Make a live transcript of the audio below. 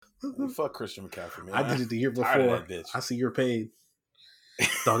Fuck Christian McCaffrey, man. I did it the year Tired of before. that bitch. I see you're paid.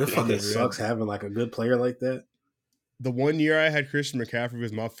 Dog, it fucking sucks having like a good player like that. The 1 year I had Christian McCaffrey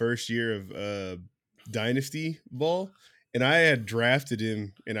was my first year of Dynasty ball, and I had drafted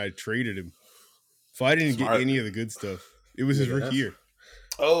him and I traded him. So I didn't get any of the good stuff. It was his rookie year.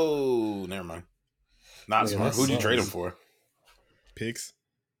 Oh, never mind. Not smart. Who'd you trade him for? Picks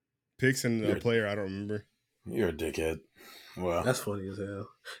and a player I don't remember. You're a dickhead. Well, that's funny as hell.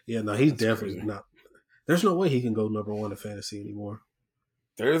 Yeah, no, he's definitely crazy. Not. There's no way he can go number one in fantasy anymore.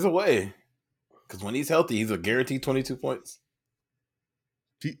 There is a way, because when he's healthy, he's a guaranteed 22 points.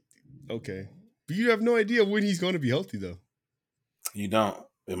 Okay, but you have no idea when he's going to be healthy, though. You don't.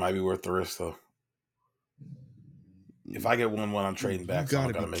 It might be worth the risk, though. If I get 1-1, I'm trading back, so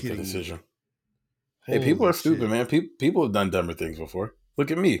I'm going to make the decision. Hey, people are stupid, man. People have done dumber things before.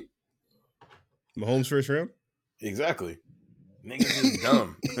 Look at me. Mahomes first round? Exactly. Niggas is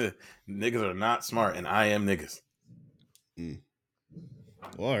dumb. Niggas are not smart, and I am niggas.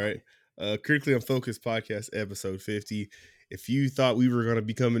 Well, all right. Critically Unfocused Podcast, episode 50. If you thought we were going to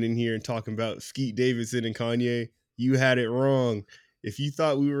be coming in here and talking about Skeet Davidson and Kanye, you had it wrong. If you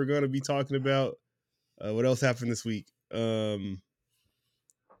thought we were going to be talking about what else happened this week,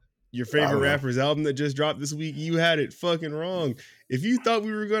 your favorite rapper's album that just dropped this week, you had it fucking wrong. If you thought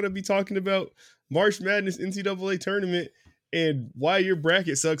we were going to be talking about March Madness NCAA tournament and why your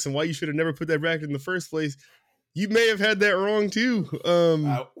bracket sucks and why you should have never put that bracket in the first place, you may have had that wrong too.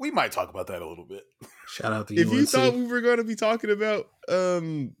 We might talk about that a little bit. Shout out to if UNC. you thought we were going to be talking about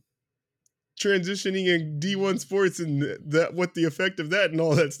transitioning in D1 sports and that what the effect of that and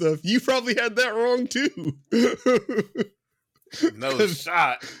all that stuff, you probably had that wrong too. No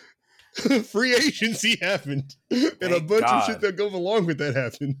shot. Free agency happened, and a bunch of shit that goes along with that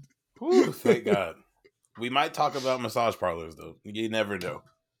happened. Whew, thank God. We might talk about massage parlors, though. You never know.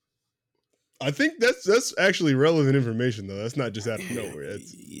 I think that's actually relevant information, though. That's not just out of nowhere.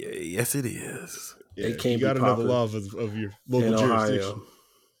 Yes, it is. Yeah, it can't you got be to know the law of your local jurisdiction.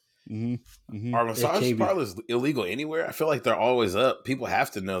 Mm-hmm. Mm-hmm. Are massage parlors illegal anywhere? I feel like they're always up. People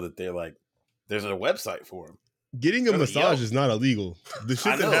have to know that they're like, there's a website for them. Getting a massage is not illegal. The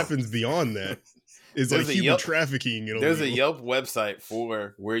shit that happens beyond that is like human trafficking. There's a Yelp website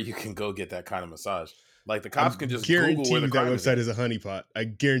for where you can go get that kind of massage. Like the cops can just Google where the that website is a honeypot. I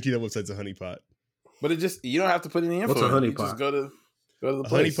guarantee that website's a honeypot. But you don't have to put any info. What's a honeypot? You just go to the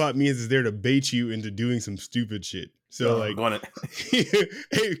place. Honeypot means it's there to bait you into doing some stupid shit. So hey,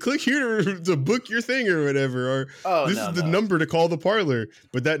 click here to book your thing or whatever. Or this is the number to call the parlor.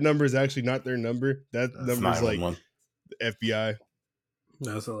 But that number is actually not their number. That's number's like the FBI.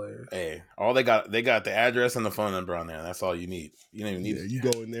 That's hilarious. Hey, all they got the address and the phone number on there. That's all you need. You don't even need it. You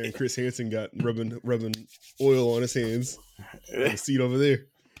go in there and Chris Hansen got rubbing oil on his hands. On the seat over there.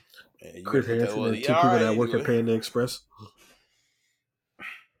 Yeah, Chris Hansen and two people that work at Panda Express.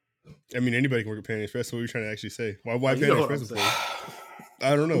 I mean, anybody can work at Panda Express. What are you trying to actually say? Why Panda Express?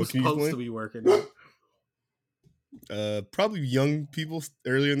 I don't know. Who's supposed to be working? Probably young people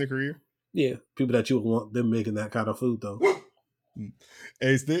earlier in their career. Yeah, people that you would want them making that kind of food though.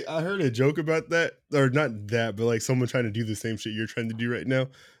 Hey, I heard a joke about that, or not that, but like someone trying to do the same shit you're trying to do right now.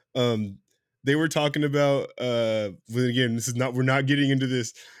 They were talking about, again, we're not getting into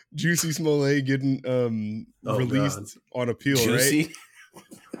this. Juicy Smollett getting released on appeal, Juicy? right?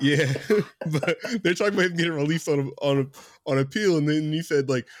 Yeah, but they're talking about him getting released on appeal, and then you said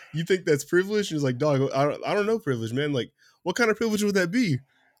like, you think that's privilege? And he's like, dog, I don't know privilege, man. Like, what kind of privilege would that be?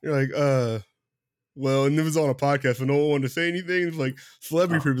 You're like, well, and it was on a podcast, but no one wanted to say anything. It was like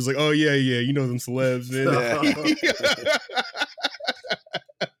celebrity privilege, like, oh yeah, you know them celebs, man.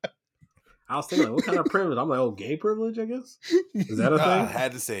 I was thinking, like, what kind of privilege? I'm like, oh, gay privilege, I guess. Is that a thing? I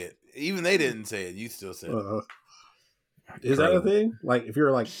had to say it. Even they didn't say it. You still said it. Is that a thing? Like, if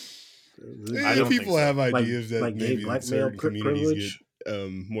you're like, I don't people have ideas that like maybe black certain male communities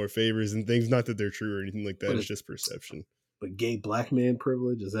privilege? get more favors and things. Not that they're true or anything like that. It's just perception. But gay black man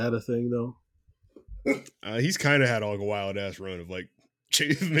privilege, is that a thing though? He's kind of had a wild ass run of like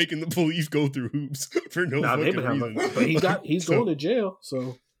making the police go through hoops for no fucking reason. But he's going to jail,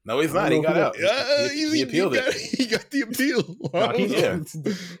 so. No, he's not. He got out. He appealed it. He got the appeal. He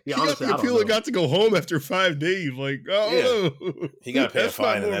got the appeal and got to go home after 5 days. Like, he got to pay a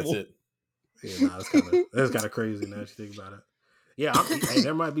fine and that's it. Yeah, that's kind of crazy now that you think about it. Yeah, hey,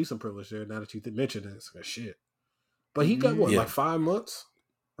 there might be some privilege there now that you mention it. It's shit. But he got like 5 months,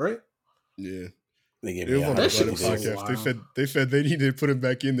 right? Yeah. They gave me that shit podcast. They said they needed to put him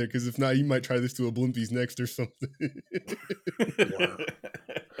back in there because if not, he might try this to a Blimpies next or something. Wow.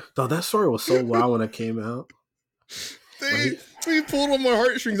 Though that story was so wild when it came out. He pulled on my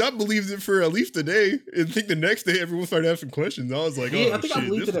heartstrings. I believed it for at least a day, and think the next day everyone started asking questions. I was like, I think I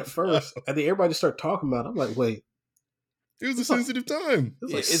believed it at first, and then everybody just started talking about it. I'm like, wait. It was a sensitive time.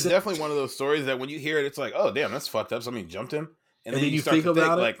 It's definitely one of those stories that when you hear it, it's like, oh, damn, that's fucked up. Somebody jumped him. And then you start think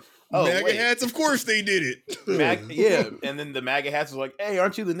about it? Like, oh, MAGA hats, of course they did it. Yeah, and then the MAGA hats was like, hey,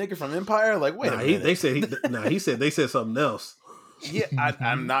 aren't you the nigga from Empire? Like, wait a minute. They said something else. Yeah,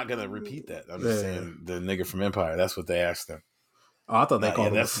 I'm not going to repeat that. I'm just saying the nigga from Empire. That's what they asked him. Oh, I thought they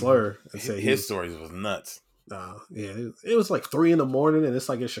called him a slur. His stories was nuts. It was like 3 a.m, and it's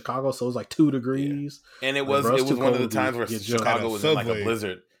like in Chicago, so it was like 2 degrees. Yeah. And it was one of the times where Chicago was in like a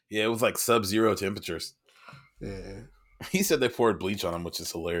blizzard. Yeah, it was like sub-zero temperatures. Yeah. He said they poured bleach on him, which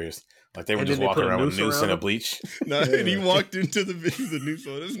is hilarious. Like they were just walking around with noose and a bleach. And he walked into the video with the noose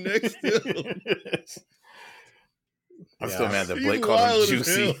on his neck still. I'm still mad that Blake called him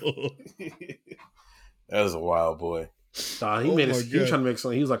Juicy. That was a wild boy. He was trying to make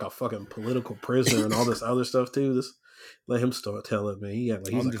something. He was like a fucking political prisoner and all this other stuff too. Let him start telling me.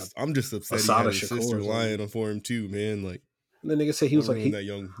 I'm just upset he had his sister lying for him too, man. Like, and the nigga said he was like,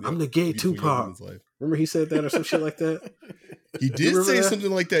 I'm the gay Tupac. Remember he said that or some shit like that? He did say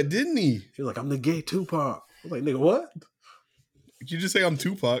something like that, didn't he? He was like, I'm the gay Tupac. I was like, nigga, what? You just say I'm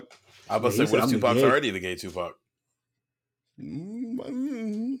Tupac. I was about to say, what if Tupac's already the gay Tupac? No.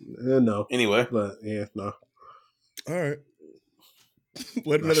 Anyway. But yeah, no. All right.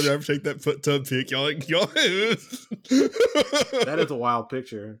 Let another rapper take that tub pic, y'all. That is a wild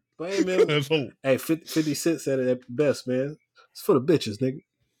picture. But hey, man. 50 Cent said it at best, man. It's for the bitches, nigga.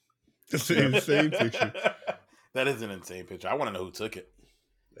 That's an insane picture. That is an insane picture. I want to know who took it.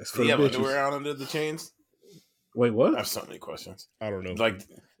 That's Did he have underwear on under the chains? Wait, what? I have so many questions. I don't know. Like,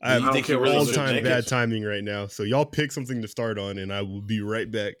 I think you're all-time bad timing right now. So y'all pick something to start on, and I will be right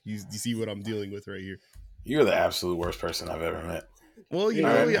back. You see what I'm dealing with right here. You're the absolute worst person I've ever met. Well,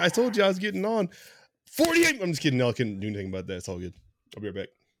 I told you I was getting on 48. I'm just kidding. No, I couldn't do anything about that. It's all good. I'll be right back.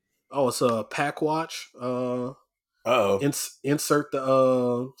 Oh, it's a pack watch. Insert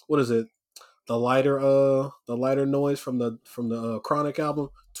the what is it? The lighter noise from the Chronic album.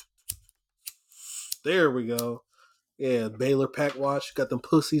 There we go. Yeah, Baylor pack watch. Got them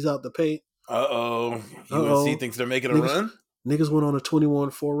pussies out the paint. UNC thinks they're making a run? Niggas went on a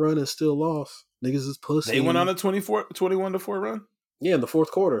 21-4 run and still lost. Niggas is pussy. They went on a 21-4 run? Yeah, in the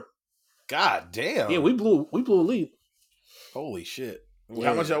fourth quarter. God damn. Yeah, we blew a lead. Holy shit. Yeah.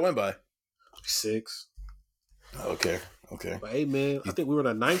 How much y'all win by? 6. Okay. But hey, man, I think we were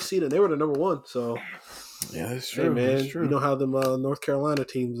the 9th seed and they were the number 1. So yeah, that's true. Hey, man, that's true. You know how them North Carolina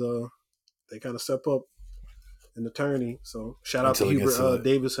teams they kind of step up in the tourney. So shout out to Hubert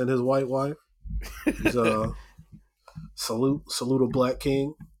Davis and his white wife. He's salute a black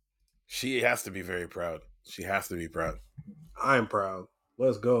king. She has to be very proud. I am proud.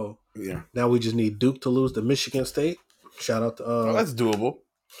 Let's go. Yeah. Now we just need Duke to lose to Michigan State. Shout out to that's doable.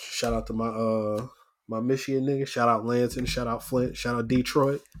 Shout out to my Michigan nigga. Shout out Lansing. Shout out Flint. Shout out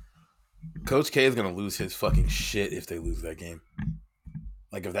Detroit. Coach K is gonna lose his fucking shit if they lose that game.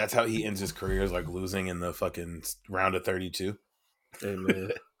 Like if that's how he ends his career, is like losing in the fucking round of 32. Hey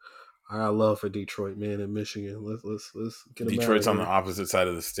man, I got love for Detroit, man, and Michigan. Let's get them Detroit's on the opposite side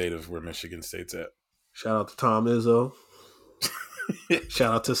of the state of where Michigan State's at. Shout out to Tom Izzo.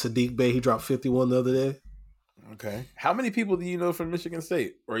 Shout out to Sadiq Bey. He dropped 51 the other day. Okay. How many people do you know from Michigan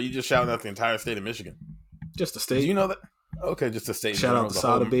State? Or are you just shouting out the entire state of Michigan? Just the state. Do you know that? Okay, just the state. Shout out to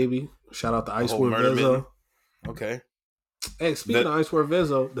Sada Baby. Shout out to Icewear Vezzo. Okay. Hey, speaking of Icewear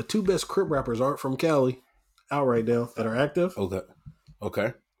Vezzo, the 2 best Crip rappers aren't from Cali. Out right now that are active.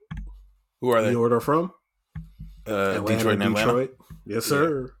 Okay. Who are they? You know where they're from? Detroit and Atlanta. Yes,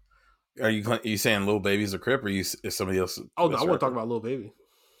 sir. Yeah. Are you saying Lil Baby's a Crip or is somebody else? Oh, no, I want to talk about Lil Baby.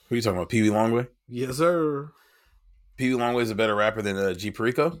 Who are you talking about? Pee Wee Longway? Yes, sir. Pee Wee Longway is a better rapper than G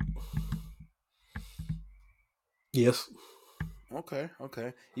Perico? Yes. Okay.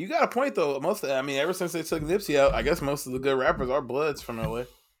 You got a point though. Ever since they took Nipsey out, I guess most of the good rappers are Bloods from LA.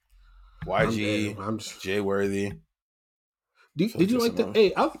 YG, Jay Worthy. Did you like that?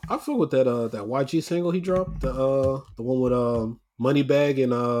 Hey, I fuck with that YG single he dropped, the one with Moneybagg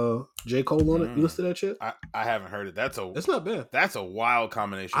and J. Cole on it. You listen to that shit? I haven't heard it. It's not bad. That's a wild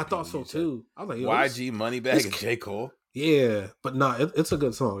combination. I thought so too. I was like, YG, Moneybagg, and J. Cole. Yeah, but nah, it's a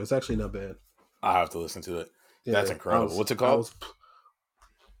good song. It's actually not bad. I'll have to listen to it. Yeah, that's incredible. What's it called?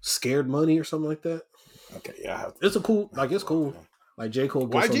 Scared Money or something like that. Okay, yeah. It's cool. Like J. Cole.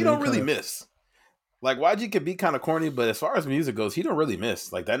 YG don't really miss. Like YG could be kind of corny, but as far as music goes, he don't really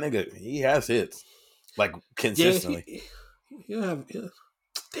miss. Like that nigga, he has hits, like consistently. Yeah.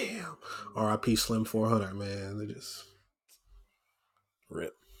 Damn. R.I.P. Slim 400, man.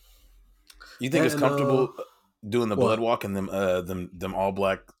 Rip. You think it's comfortable doing the blood walk and them all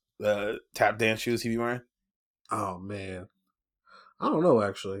black tap dance shoes he be wearing? Oh man, I don't know.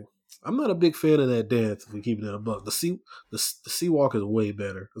 Actually, I'm not a big fan of that dance. If we keep it in a buck, the sea walk is way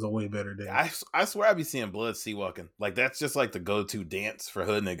better. It's a way better dance. I swear I be seeing blood sea walking. Like that's just like the go to dance for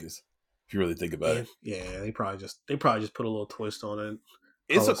hood niggas. If you really think about it. Yeah, they probably just put a little twist on it.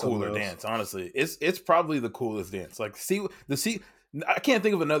 It's a cooler dance, honestly. It's probably the coolest dance. Like I can't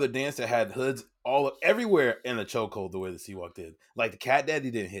think of another dance that had hoods everywhere in the chokehold the way the Sea Walk did. Like the Cat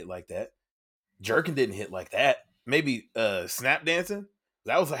Daddy didn't hit like that. Jerkin didn't hit like that. Maybe Snap Dancing.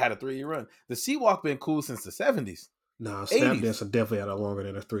 That had a 3-year run. The Sea Walk been cool since the 70s. Nah, Snap Dancing definitely had a longer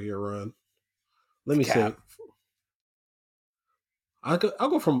than a 3-year run. Let me say, I'll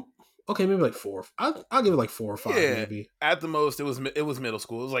go from maybe like 4. I'll give it like 4 or 5 maybe. At the most, it was middle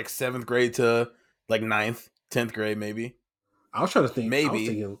school. It was like 7th grade to like 9th, 10th grade maybe. I was trying to think. Maybe. I was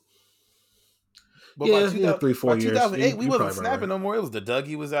thinking, but by 3-4 years. 2008, we wasn't snapping no more. It was the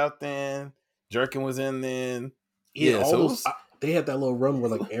Dougie was out then. Jerkin was in then. Yeah, so they had that little run where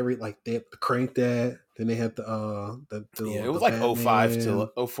like they had to crank that. Then they had the it was like Batman. 05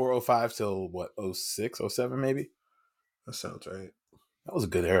 till 04, 05 till what 06, 07 maybe. That sounds right. That was a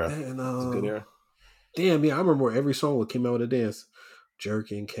good era. And, that was a good era. Damn, yeah, I remember every song that came out with a dance.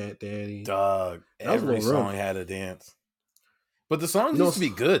 Jerkin, Cat Daddy. Dog. Every song had a dance. But the songs used to be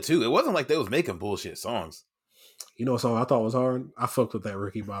good too. It wasn't like they was making bullshit songs. You know what song I thought was hard? I fucked with that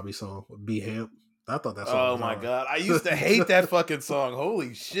Ricky Bobby song with B Hamp. I thought that song was hard. God. I used to hate that fucking song.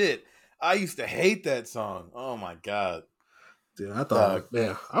 Holy shit. I used to hate that song. Oh my God. Dude, I thought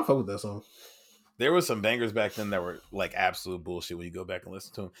I fucked with that song. There were some bangers back then that were like absolute bullshit when you go back and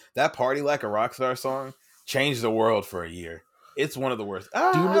listen to them. That Party Like a Rockstar song changed the world for a year. It's one of the worst.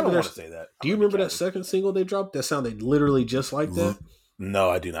 I don't want to say that. Do you remember that second single they dropped that sounded literally just like that? No,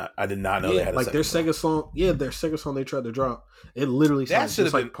 I do not. I did not know they had a their second song. Yeah, their second song they tried to drop. It literally sounded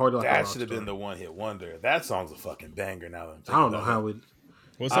just like Party Like a Rockstar. That should have been the one hit wonder. That song's a fucking banger now. I don't know how it.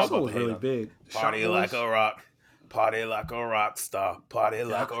 What's that song was really big. Party like a rock. Party like a rock star. Party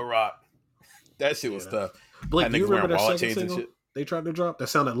like a rock. That shit was tough. Blake, do you remember that second single they tried to drop? That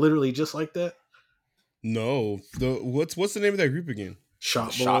sounded literally just like that. No. What's the name of that group again?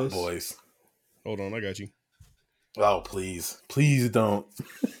 Shot Boys. Hold on, I got you. Oh, please don't.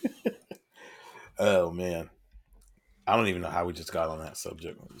 Oh man, I don't even know how we just got on that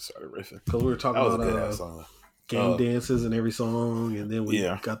subject when we started riffing. Because we were talking about game dances in every song, and then we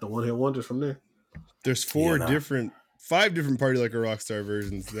got the one hit wonders from there. There's 5 different Party Like a Rockstar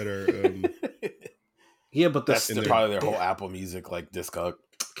versions that are. Yeah, but that's probably their whole Apple Music like discog.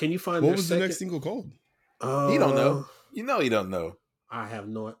 Can you find what was the next single called? You don't know. You know you don't know. I have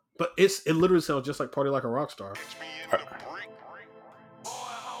no idea. But it literally sounds just like Party Like a Rockstar.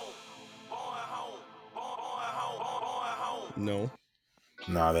 No.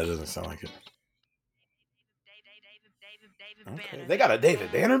 Nah, that doesn't sound like it. Okay. They got a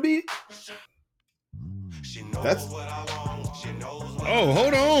David Banner beat? That's... Oh,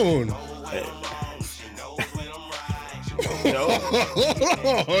 hold on. Hey.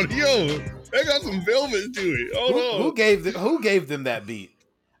 Yo, they got some velvet to it. Hold on. Who gave them that beat?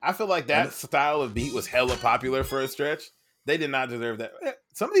 I feel like that style of beat was hella popular for a stretch. They did not deserve that.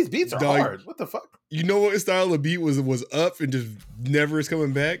 Some of these beats are hard. What the fuck? You know what style of beat was up and just never is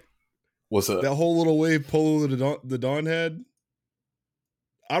coming back? What's up? That whole little wave Polo the Don had.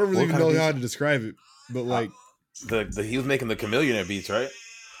 I don't really even know how to describe it, but like he was making the Chameleonaire beats, right?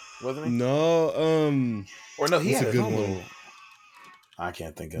 Wasn't he? No, or no, he had a good one. I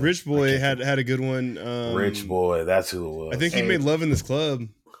can't think of. Rich Boy had a good one. Rich Boy, that's who it was. I think he made Love in This Club.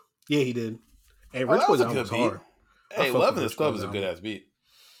 Yeah, he did. Hey, Rich Boy's album was hard. Hey, Love in This Club is a good ass beat.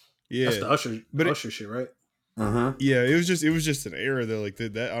 Yeah, that's the Usher shit, right? Yeah, it was just an era though. Like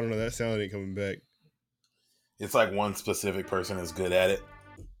that, I don't know. That sound ain't coming back. It's like one specific person is good at it.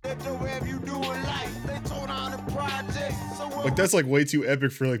 Like that's like way too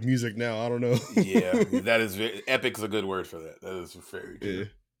epic for like music now. I don't know. Yeah, that is epic's a good word for that. That is very good.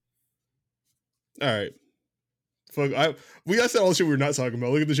 Yeah. All right. Fuck. We got said all the shit we're not talking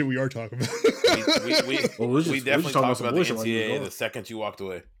about. Look at the shit we are talking about. we definitely talked about the NCAA the second you walked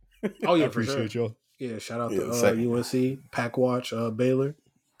away. Oh yeah, I appreciate y'all. Yeah, shout out to UNC, Pack Watch, Baylor.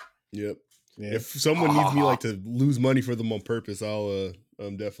 Yep. Yeah. If someone needs me like to lose money for them on purpose, I'll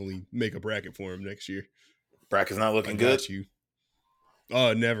definitely make a bracket for him next year. Bracket's not looking good. You. Oh,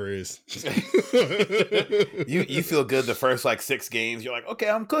 it never is. You feel good the first like 6 games. You're like, okay,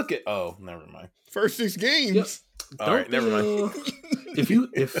 I'm cooking. Oh, never mind. First 6 games. Yep. All right, never mind.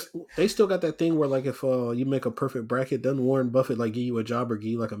 if they still got that thing where like if you make a perfect bracket, doesn't Warren Buffett like give you a job or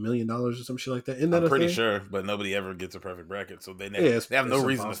give you like $1 million or some shit like that? Isn't that I'm pretty thing? sure, but nobody ever gets a perfect bracket, so they have no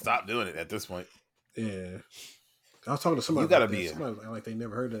reason to stop doing it at this point. Yeah, I was talking to somebody. You gotta be somebody like they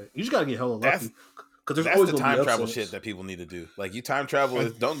never heard that. You just gotta get hella lucky. Because that's the time travel shit that people need to do. Like you time travel,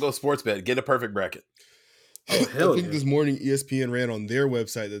 don't go sports bet. Get a perfect bracket. Oh hell! I think this morning ESPN ran on their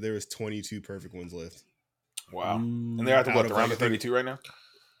website that there was 22 perfect ones left. Wow, and they're at the round of 32 right now.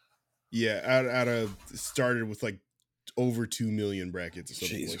 Yeah, out of started with like over 2 million brackets or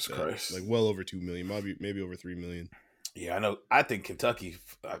something. Jesus like that. Christ! Like well over 2 million, maybe over 3 million. Yeah, I know. I think Kentucky,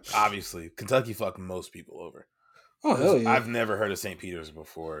 obviously, Kentucky fucked most people over. Oh hell yeah! I've never heard of St. Peter's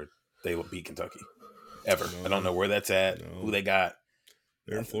before they beat Kentucky. Ever. No, I don't know where that's at, who they got.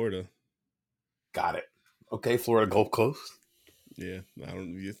 They're in Florida. Got it. Okay, Florida Gulf Coast. Yeah, I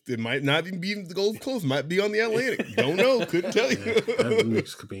don't. It might not even be the Gulf Coast. Might be on the Atlantic. Don't know. Couldn't tell you.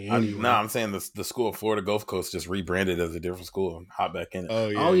 That could be anywhere. No, I'm saying the school of Florida Gulf Coast just rebranded as a different school and hop back in it.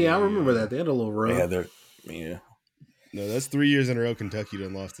 Oh yeah, I remember that. They had a little run. Yeah. No, that's 3 years in a row. Kentucky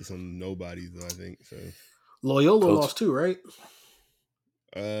done lost to some nobodies though. I think so. Loyola lost too, right?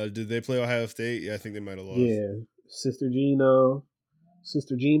 Did they play Ohio State? Yeah, I think they might have lost. Yeah, Sister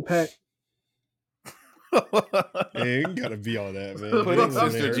Jean Pack. Man, gotta be all that, man. Putting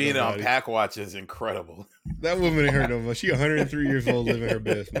Sister Gina on Pack Watch is incredible. That woman ain't hurt no more. She 103 years old, living her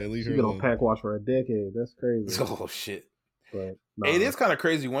best, man. Leave her alone. She's been on Pack Watch for a decade. That's crazy. Oh shit! But it is kind of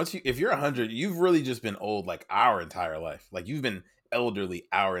crazy. If you're 100, you've really just been old like our entire life. Like you've been elderly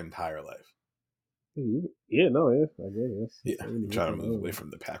our entire life. Yeah, I guess. Yeah, I'm trying to move away from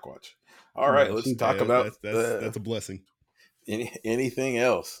the Pack Watch. All right, let's talk about that's a blessing. Anything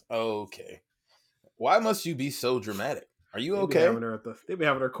else? Okay. Why must you be so dramatic? Are you okay? They be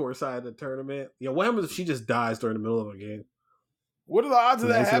having her courtside at the tournament. Yeah, what happens if she just dies during the middle of a game? What are the odds of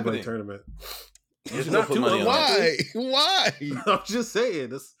that happening? Tournament. It's not too unlikely. Why? I'm just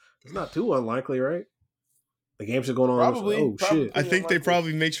saying. It's not too unlikely, right? The game's just going on. Probably. Shit. I think they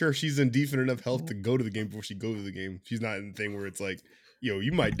probably make sure she's in decent enough health to go to the game before she goes to the game. She's not in the thing where it's like, yo,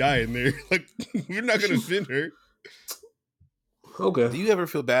 you might die in there. Like, we're not going to send her. Okay. Do you ever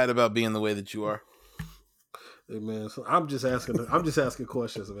feel bad about being the way that you are? Hey man, so I'm just asking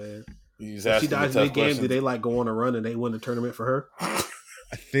questions, man. If she dies mid-game, do they like go on a run and they win the tournament for her?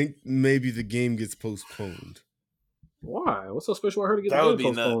 I think maybe the game gets postponed. Why? What's so special about her to get that the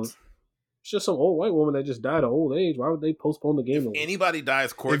game postponed? Nuts. It's just some old white woman that just died of old age. Why would they postpone the game? If anybody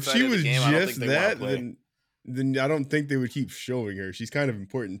dies courtside, if she was game, just that, then I don't think they would keep showing her. She's kind of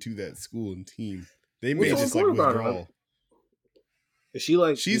important to that school and team. They may just like withdraw. Is she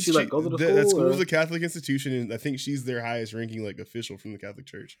like? She go to the school? That school is a Catholic institution, and I think she's their highest ranking like official from the Catholic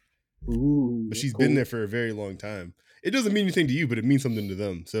Church. Ooh, but she's been there for a very long time. It doesn't mean anything to you, but it means something to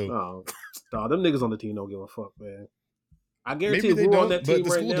them. So, no, them niggas on the team don't give a fuck, man. I guarantee if we were on that team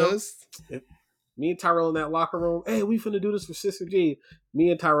right now, does. Me and Tyrell in that locker room, hey, we finna do this for Sister G. Me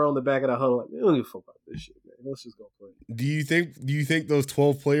and Tyrell in the back of the huddle, like, we don't give a fuck about this shit, man. Let's just go play. Do you think those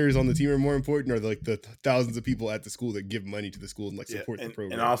 12 players on the team are more important, or like the thousands of people at the school that give money to the school and like support the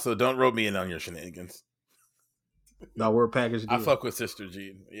program? And also, don't rope me in on your shenanigans. No, we're a package deal. I fuck with Sister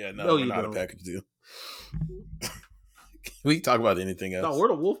G. Yeah, no, we're not a package deal. We can talk about anything else. No, we're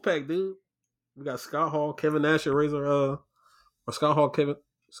the Wolfpack, dude. We got Scott Hall, Kevin Nash, and Scott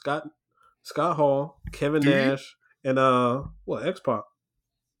Hall, Kevin Nash, and X-Pac.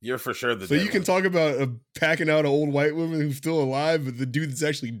 You're for sure so you can talk about packing out an old white woman who's still alive, but the dude that's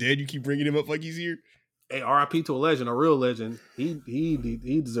actually dead, you keep bringing him up like he's here. Hey, R.I.P. to a legend, a real legend. He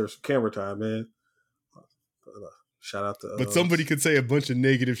deserves some camera time, man. Shout out to. But somebody could say a bunch of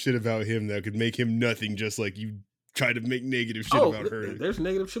negative shit about him that could make him nothing, just like you try to make negative shit about her. There's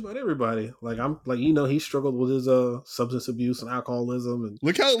negative shit about everybody. Like he struggled with his substance abuse and alcoholism. And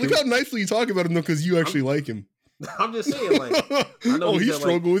look how nicely you talk about him though, because you actually like him. I'm just saying, like, I know he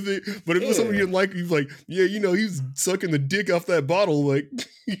struggled with it, but if somebody didn't like, he's like, yeah, he's sucking the dick off that bottle, like.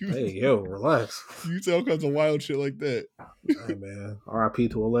 Hey, yo, relax. You say all kinds of wild shit like that. Hey, man, R.I.P.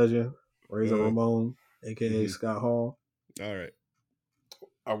 to a legend, Razor Ramon, aka Scott Hall. All right.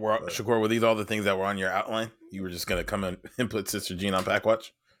 Shakur, were these all the things that were on your outline? You were just gonna come in and put Sister Jean on Pack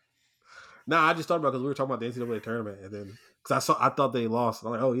Watch? Nah, I just thought about because we were talking about the NCAA tournament, and then because I thought they lost,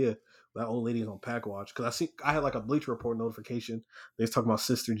 and I'm like, oh yeah, that old lady's on Pack Watch. Because I had like a Bleacher Report notification. They was talking about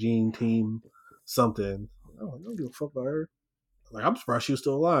Sister Jean team something. Oh, I don't give a fuck about her. Like, I'm surprised she was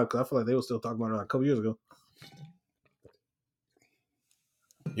still alive because I feel like they were still talking about her like a couple years ago.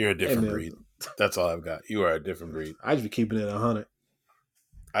 You're a different breed. That's all I've got. You are a different breed. I just be keeping it 100.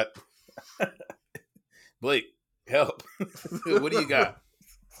 Blake, Help. What do you got?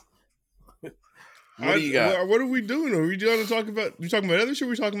 What do you got? What are we doing? Are we going to talk about? We talking about other shit?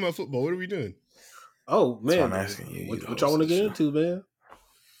 We're talking about football. What are we doing? Oh man, I'm asking you. What y'all want to get into, man?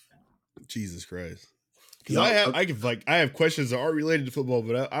 Jesus Christ! Because I have questions that aren't related to football,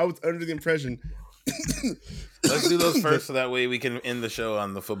 but I was under the impression. Let's do those first, so that way we can end the show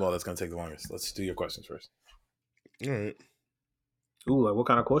on the football. That's going to take the longest. Let's do your questions first. All right. Ooh, like what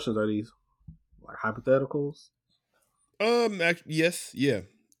kind of questions are these? Like hypotheticals? Yes, yeah.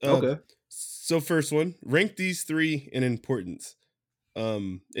 Okay. So first one, rank these three in importance: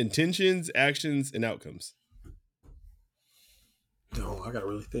 intentions, actions, and outcomes. No, I gotta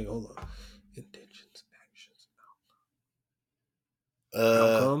really think. Hold on. Intentions, actions,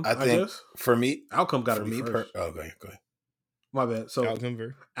 outcome. I think guess? For me, outcome got to be first. Go ahead. My bad. So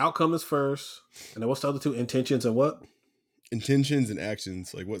outcome is first, and then what's the other two? Intentions and what? Intentions and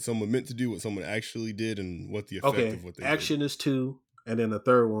actions, like what someone meant to do, what someone actually did, and what the effect of what they action did. is 2, and then the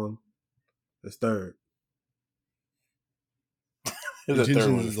third one is third.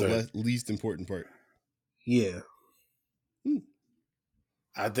 Intentions is the least important part. Yeah.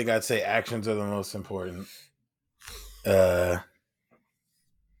 I think I'd say actions are the most important.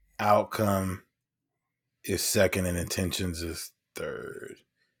 Outcome is second, and intentions is third.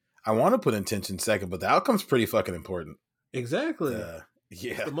 I want to put intentions second, but the outcome's pretty fucking important. Exactly.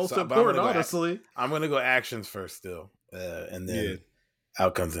 Yeah, the most important, honestly. I'm gonna go actions first, still, and then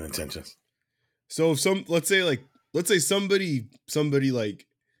outcomes and intentions. So, if let's say somebody like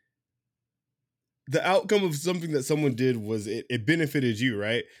the outcome of something that someone did was it benefited you,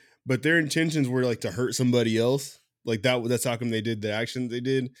 right? But their intentions were like to hurt somebody else. Like that's how come they did the action they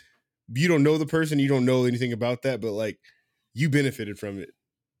did. You don't know the person, you don't know anything about that, but like you benefited from it.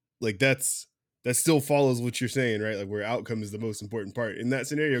 Like that still follows what you're saying, right? Like where outcome is the most important part in that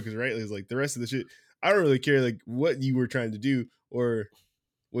scenario, because right, it's like the rest of the shit, I don't really care like what you were trying to do or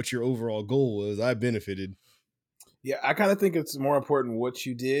what your overall goal was. I benefited. Yeah, I kind of think it's more important what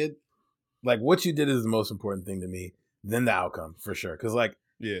you did. Like what you did is the most important thing to me than the outcome, for sure. Because like,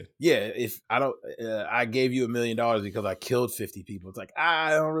 if I gave you $1 million because I killed 50 people. It's like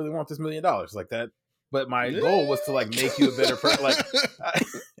I don't really want this $1 million like that. But my goal was to like make you a better person. Like,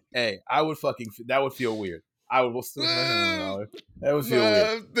 I would that would feel weird. I would still $1 million. That would feel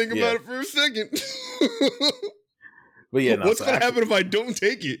weird. Think about it for a second. But yeah, what's gonna happen if I don't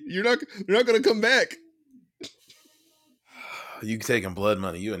take it? You're not gonna come back. You taking blood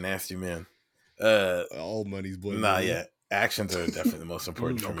money? You a nasty man. All money's blood. Nah, money. Yeah. Actions are definitely the most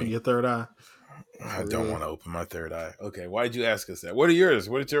important for me. Open your third eye. I don't want to open my third eye. Okay, why did you ask us that? What are yours?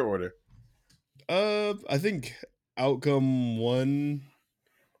 What is your order? I think outcome 1,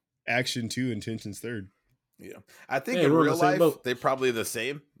 action 2, intentions 3rd. Yeah, I think in real life they're probably the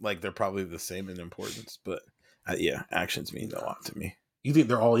same. Like they're probably the same in importance, but actions mean a lot to me. You think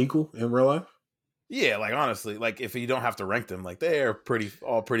they're all equal in real life? Yeah, like honestly, like if you don't have to rank them, like they're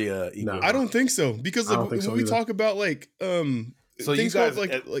all pretty equal. No, I don't think so, because like when we talk about like so you guys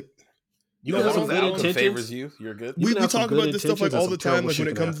like you guys have outcome favors you. You're good. We talk about this stuff like all the time. Like when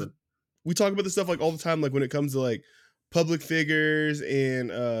it comes, we talk about this stuff like all the time. Like when it comes to like public figures and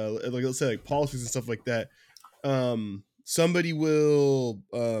like let's say like policies and stuff like that. Somebody will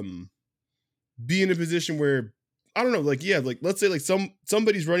be in a position where I don't know, like let's say like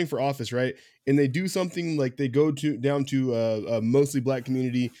somebody's running for office, right? And they do something like they go down to a mostly black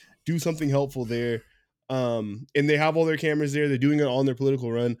community, do something helpful there, and they have all their cameras there. They're doing it on their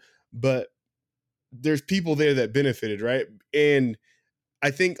political run, but there's people there that benefited, right? And I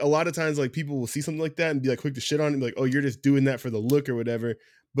think a lot of times like people will see something like that and be like quick to shit on it, and be like, oh, you're just doing that for the look or whatever.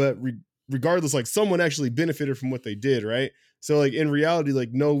 But regardless, like someone actually benefited from what they did, right? So like in reality, like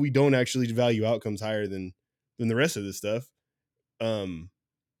no, we don't actually value outcomes higher than the rest of this stuff.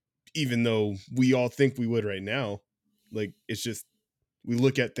 Even though we all think we would right now, like it's just we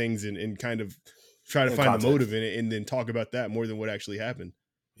look at things and kind of try to find the motive in it and then talk about that more than what actually happened.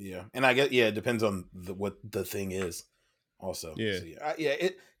 Yeah, and I guess it depends on what the thing is. Also, yeah, so,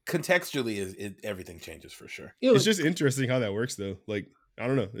 it contextually everything changes for sure. It's just interesting how that works though. Like I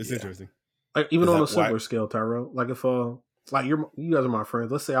don't know, it's interesting. Like even on a simpler scale, Tyrell. Like if like you guys are my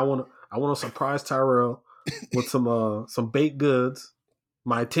friends. Let's say I want to surprise Tyrell with some baked goods.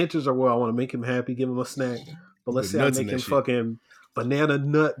 My intentions are well, I want to make him happy, give him a snack. But let's say I make him fucking banana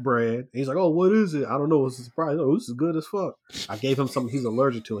nut bread. And he's like, oh, what is it? I don't know. It's a surprise. Oh, this is good as fuck. I gave him something he's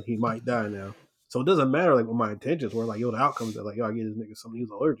allergic to and he might die now. So it doesn't matter like what my intentions were. Like, the outcomes are like, I gave this nigga something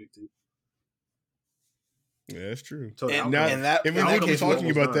he's allergic to. Yeah, that's true. So and we're talking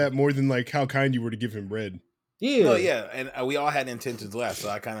about that more than like how kind you were to give him bread. Yeah. No, yeah. And we all had intentions left, so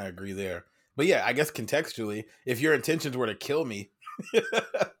I kind of agree there. But yeah, I guess contextually, if your intentions were to kill me,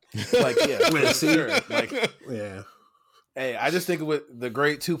 like yeah, sure. Like yeah. Hey, I just think of what the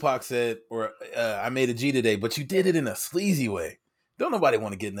great Tupac said, or I made a G today, but you did it in a sleazy way. Don't nobody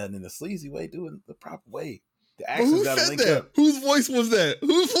want to get nothing in a sleazy way. Do it the proper way. The actions got to link that? up. Whose voice was that?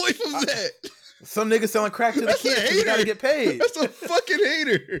 Whose voice was that? Some nigga selling crack to the kids because they got to get paid. That's a fucking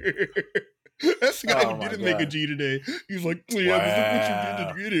hater. That's the guy who didn't make a G today. He was like, yeah, this is what you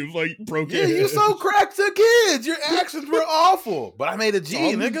did to get it. Like, broke Yeah, you sold crack to kids. Your actions were awful. But I made a G,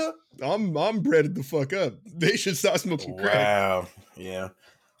 nigga. I'm breaded the fuck up. They should stop smoking crack. Wow. Yeah.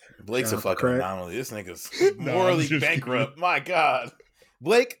 Blake's a fucking anomaly. This nigga's morally bankrupt. My God.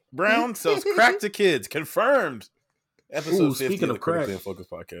 Blake Brown sells crack to kids. Confirmed. Episode 50 of the Critically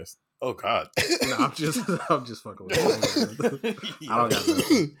Unfocused podcast. Oh God. No, I'm just fucking with you. I don't got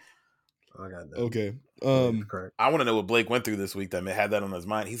that. I got that. Okay. I want to know what Blake went through this week that had that on his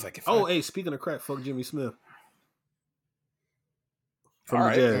mind. He's like, hey, speaking of crack, fuck Jimmy Smith. From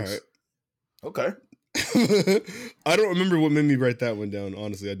the Jazz. Okay. I don't remember what made me write that one down.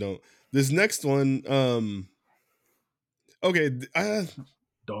 Honestly, I don't. This next one, okay.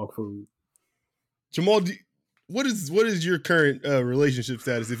 Dog food. Jamal, what is your current relationship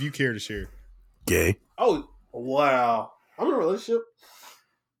status, if you care to share? Gay. Oh, wow. I'm in a relationship.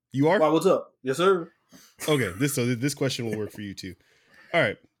 You are? Why, what's up? Yes, sir. Okay, this question will work for you too. All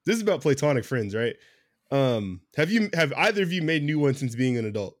right. This is about platonic friends, right? Have either of you made new ones since being an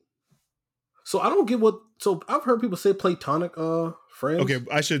adult? So I don't get so I've heard people say platonic friends. Okay,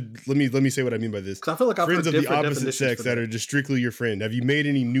 let me say what I mean by this. Because I feel like I've friends heard of the opposite sex that are just strictly your friend. Have you made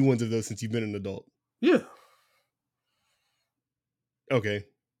any new ones of those since you've been an adult? Yeah. Okay.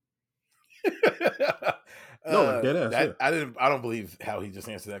 No, dead ass. I don't believe how he just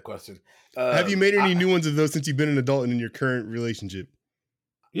answered that question. Have you made any new ones of those since you've been an adult and in your current relationship?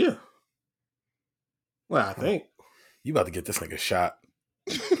 Yeah. Well, I think you about to get this nigga shot.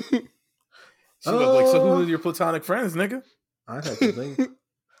 So who are your platonic friends, nigga? I have to think.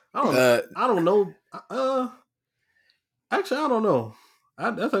 I don't know. Actually, I don't know.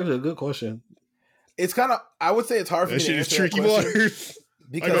 That's actually a good question. It's kind of. I would say it's hard for me to answer tricky that question waters.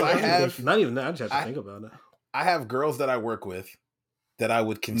 Because I have not even that. I just have to think about it. I have girls that I work with that I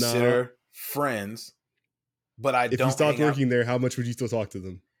would consider friends, but I don't. If you stopped working there, how much would you still talk to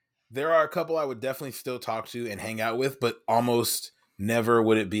them? There are a couple I would definitely still talk to and hang out with, but almost never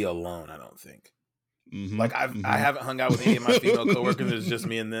would it be alone. I don't think. Mm-hmm, like I haven't hung out with any of my female coworkers. It's just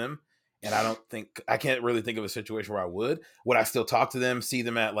me and them, and I can't really think of a situation where I would. Would I still talk to them? See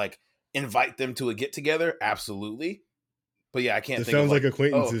them at invite them to a get together? Absolutely. But yeah, I can't. It sounds like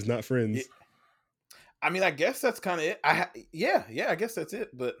acquaintances, not friends. I mean, I guess that's kind of it. I guess that's it.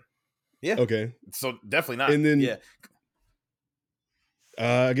 But yeah, okay. So definitely not. And then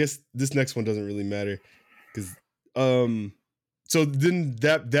I guess this next one doesn't really matter because so then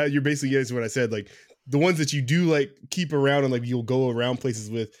that you're basically answering what I said. Like the ones that you do keep around and you'll go around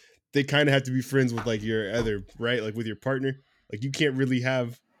places with, they kind of have to be friends with your other, right? Like with your partner. Like you can't really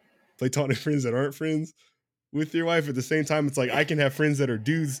have platonic friends that aren't friends with your wife. At the same time, it's I can have friends that are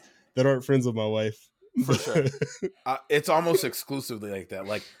dudes that aren't friends with my wife. For sure. It's almost exclusively like that.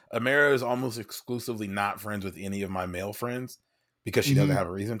 Like Amara is almost exclusively not friends with any of my male friends because she doesn't have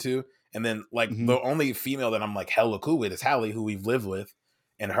a reason to. And then the only female that I'm hella cool with is Hallie, who we've lived with,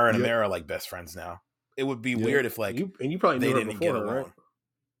 and her and Amara are best friends now. It would be weird if you probably they knew her didn't before, get along. Right?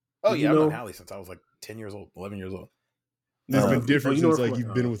 Oh yeah, I've known Hallie since I was 10 years old, 11 years old. There's been different since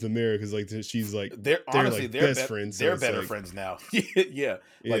you've been with Amara because she's they're best friends. They're better friends now. yeah.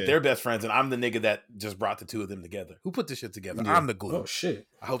 They're best friends, and I'm the nigga that just brought the two of them together. Who put this shit together? Yeah. I'm the glue. Oh shit!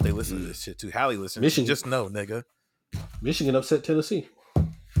 I hope they listen to this shit too. Hallie listens. Just know, nigga. Michigan upset Tennessee.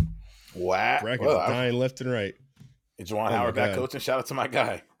 Wow. Brackets dying left and right. And Juwan Howard back coaching. Shout out to my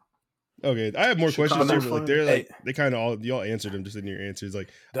guy. Okay, I have more questions here, but they kind of y'all answered them just in your answers. I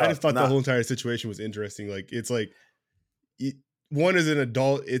just thought the whole entire situation was interesting. One as an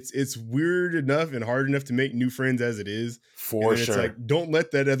adult, it's weird enough and hard enough to make new friends as it is. For sure. It's don't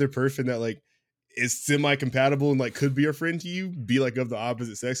let that other person that is semi-compatible and could be a friend to you be of the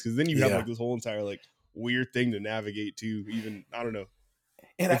opposite sex, because then you have this whole entire weird thing to navigate too. Even I don't know.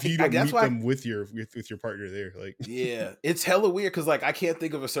 And if you don't meet them with your partner there, yeah, it's hella weird because I can't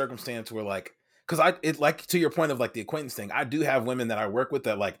think of a circumstance where because to your point of the acquaintance thing, I do have women that I work with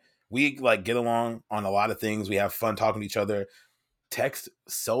that we get along on a lot of things. We have fun talking to each other. Text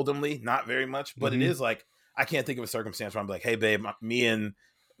seldomly, not very much, but it is I can't think of a circumstance where I'm hey babe, me and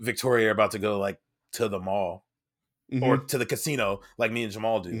Victoria are about to go to the mall or to the casino me and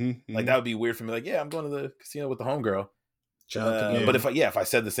Jamal do. That would be weird for me. Yeah, I'm going to the casino with the homegirl. But if I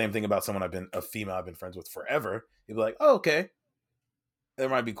said the same thing about someone a female I've been friends with forever, you'd be like, oh, okay. There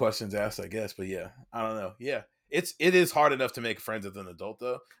might be questions asked, I guess, but yeah, I don't know. Yeah, it is hard enough to make friends as an adult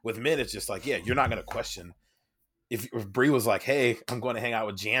though. With men, it's just like, yeah, you're not gonna question. If Bree was like, hey, I'm going to hang out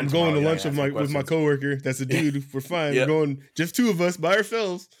with Jan. I'm going to lunch with my coworker. That's a dude. We're fine. We're going just two of us by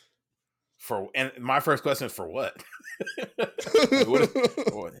ourselves. And my first question is for what?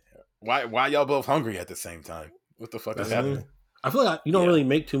 Why y'all both hungry at the same time? What the fuck is happening? I feel like you don't really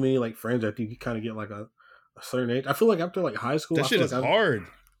make too many like friends after you kind of get like a certain age. I feel like after like high school, that shit is hard.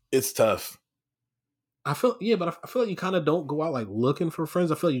 It's tough. I feel like you kind of don't go out like looking for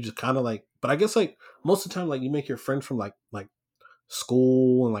friends. I feel like you just kind of like, but I guess like most of the time, like you make your friends from like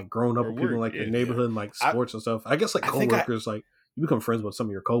school and like growing up with people in like your neighborhood and like sports and stuff. I guess like coworkers, like you become friends with some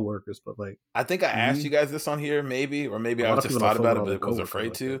of your coworkers, but like I think I asked you guys this on here, maybe I just thought about it, but was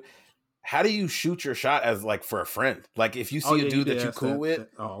afraid to. Like how do you shoot your shot as like for a friend? Like if you see a dude that you're cool with,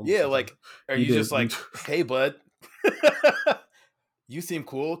 like are you just like, hey bud, you seem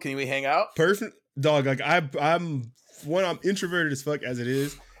cool. Can we hang out? Perfect. Dog, like I'm introverted as fuck as it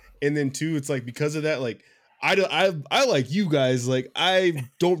is, and then two, it's like because of that, like I like you guys, like I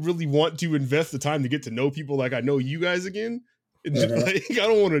don't really want to invest the time to get to know people like I know you guys again. Like, I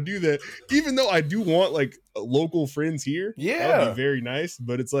don't want to do that, even though I do want like local friends here. Yeah, that'd be very nice,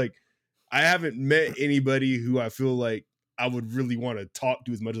 but it's like I haven't met anybody who I feel like I would really want to talk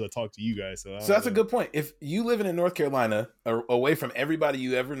to as much as I talk to you guys. So that's a good point. If you living in North Carolina, away from everybody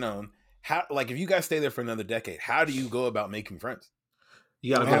you ever known. How if you guys stay there for another decade, how do you go about making friends?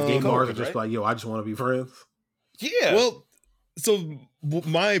 You gotta have game bars and just like, yo, I just want to be friends. Yeah. Well, so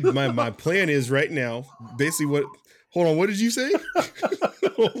my plan is right now, basically what. Hold on, what did you say?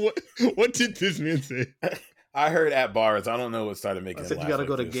 what did this man say? I heard at bars. I don't know what started making. I said you gotta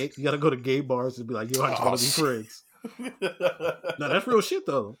go to gay. You gotta go to gay bars and be like, yo, I just want to be friends. No, that's real shit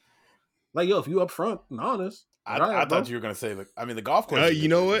though. Like, yo, if you upfront and honest. I thought you were gonna say the golf course. You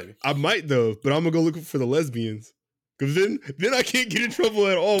know what? Maybe. I might though, but I'm gonna go look for the lesbians because then I can't get in trouble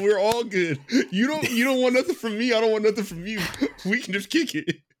at all. We're all good. You don't want nothing from me. I don't want nothing from you. We can just kick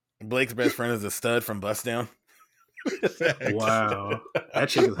it. Blake's best friend is a stud from Bust Down. Wow, that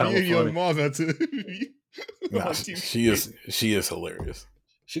chick is hella funny. Your mom had to. She is hilarious.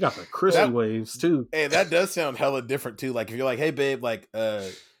 She got the Chrissy waves too. Hey, that does sound hella different too. Like if you're like, hey babe, like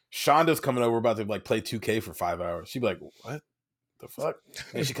Shonda's coming over, we're about to like play 2K for 5 hours. She'd be like, what the fuck?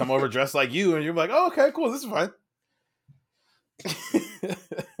 And she come over dressed like you, and you're like, oh, okay, cool, this is fine.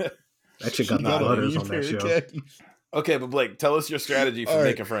 That chick got the butters on that show. Okay, but Blake, tell us your strategy for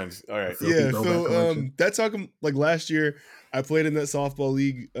making friends. All right. Yeah, so that's talking like last year I played in that softball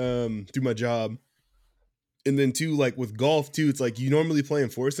league through my job. And then too, like with golf too, it's like you normally play in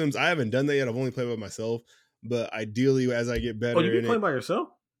foursomes. I haven't done that yet. I've only played by myself. But ideally, as I get better, you be playing by yourself?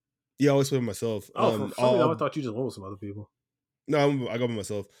 Yeah, I always play by myself. Oh, for some reason, I thought you just went with some other people. No, I go by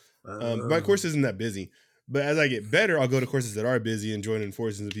myself. My course isn't that busy. But as I get better, I'll go to courses that are busy and join in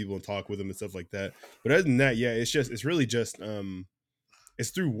foursomes with people and talk with them and stuff like that. But other than that, yeah, it's really just it's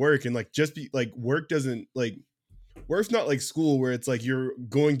through work and like just be like work's not like school where it's like you're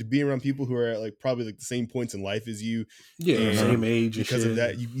going to be around people who are at like probably like the same points in life as you. Yeah, same age. Because of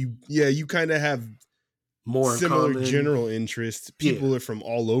that, you kind of have more similar general interests. People are from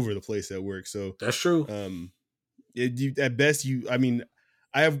all over the place at work, so that's true. At best,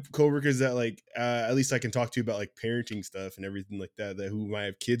 I have coworkers that like at least I can talk to about like parenting stuff and everything like that who might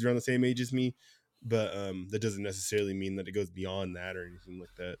have kids around the same age as me, but that doesn't necessarily mean that it goes beyond that or anything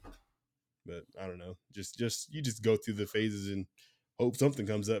like that. But I don't know, just you just go through the phases and hope something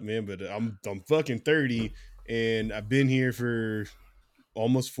comes up, man. But I'm fucking 30 and I've been here for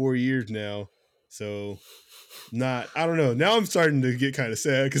almost 4 years now. So I don't know. Now I'm starting to get kind of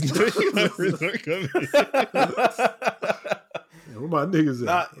sad because my friends aren't coming. Where my niggas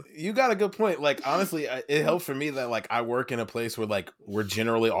at? You got a good point. Like, honestly, it helps for me that like I work in a place where like we're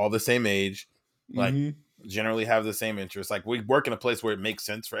generally all the same age, like generally have the same interests. Like we work in a place where it makes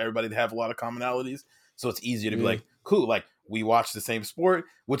sense for everybody to have a lot of commonalities. So it's easier to be like, cool, like we watch the same sport.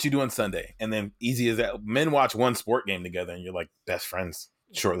 What you do on Sunday? And then easy as that, men watch one sport game together and you're like best friends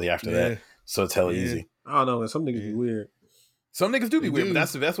shortly after that. So it's hella easy. I don't know, man. Some niggas be weird. Some niggas do be weird, but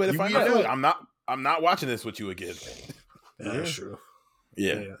that's the best way to find out. I'm not watching this with you again. That's true.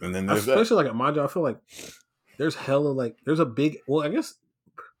 Yeah. And then there's especially like at my job, I feel like there's hella like there's a big. Well, I guess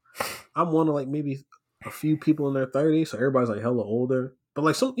I'm one of like maybe a few people in their 30s, so everybody's like hella older. But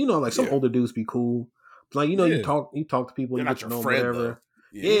like some, some older dudes be cool. Like you talk to people, you get to know them, whatever.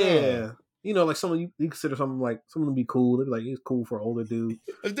 Yeah. you know, like someone you consider someone to be cool. They'd be like, he's cool for an older dude.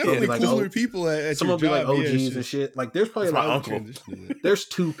 There's definitely like, cooler people at someone your be job. like OGs and shit. Like there's probably my like uncle. There's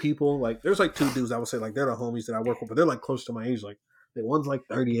two people, like there's like two dudes I would say like they're the homies that I work with, but they're like close to my age. Like one's like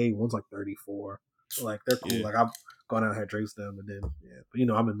 38, one's like 34. So, like they're cool. Like I've gone out and had drinks with them, and then but you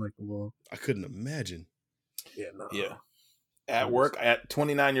know I'm in like the little. I couldn't imagine. Yeah, no. Yeah. At work, at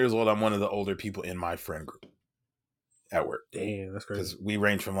 29 years old, I'm one of the older people in my friend group. At work. Damn, that's crazy. Because we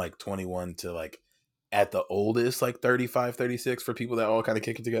range from like 21 to like at the oldest, like 35, 36 for people that all kind of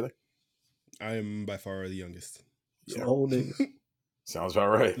kick it together. I am by far the youngest. Yeah. Old niggas. Sounds about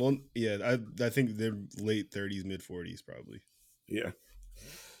right. Well, yeah, I think they're late 30s, mid 40s probably. Yeah.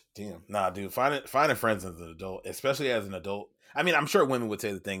 Damn. Nah, dude, finding friends as an adult, especially as an adult. I mean, I'm sure women would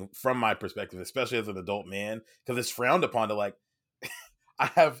say the thing from my perspective, especially as an adult man, because it's frowned upon to like, I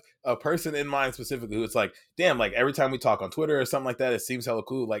have a person in mind specifically who it's like, damn, like every time we talk on Twitter or something like that, it seems hella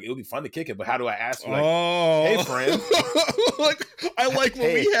cool. Like it would be fun to kick it, but how do I ask you? Like, hey, friend, like I like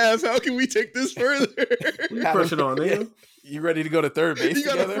what we have. How can we take this further? You pushing on, man? You ready to go to third base? You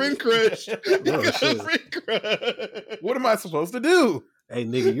got together? a friend crush. A friend crush. What am I supposed to do? Hey,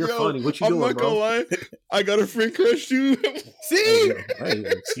 nigga, you're funny. What you doing, bro? I'm not gonna lie. I got a friend crush too. See? Hey,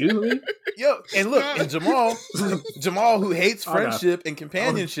 excuse me? Yo, and look, and Jamal, who hates friendship and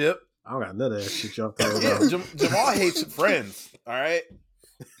companionship. I don't got none of that shit y'all talking Yeah, about. Jamal hates friends. All right.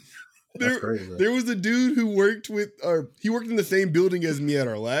 That's crazy. There was a dude who worked he worked in the same building as me at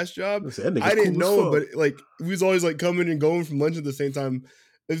our last job. Listen, I didn't know him, but like he was always like coming and going from lunch at the same time.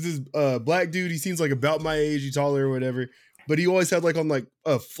 There's this black dude. He seems like about my age. He's taller or whatever. But he always had like on like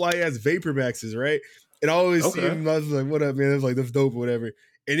fly ass Vapor Maxes, right? And I always see him. And I was like, "What up, man?" I was like, "That's dope," or whatever.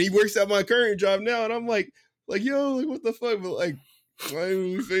 And he works at my current job now, and I'm like, yo, like what the fuck? But like, why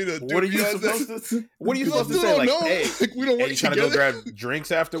didn't we say that? What are you supposed to? What are you supposed to say? Like, hey, like, we don't work you trying to go grab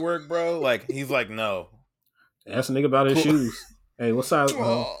drinks after work, bro? Like, he's like, no. Ask a nigga about his shoes. Hey, what size?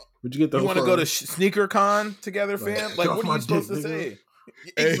 Would you get those? You want to go to Sneaker Con together, fam? Like, what are you supposed to say?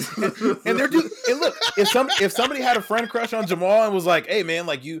 Hey. And they're doing. And look, if somebody had a friend crush on Jamal and was like, "Hey, man,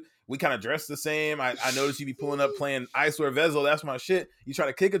 like we kind of dress the same. I noticed you be pulling up playing Ice or Vezo. That's my shit. You try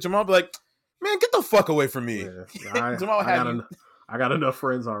to kick it, Jamal, be like, man, get the fuck away from me." Yeah, I got enough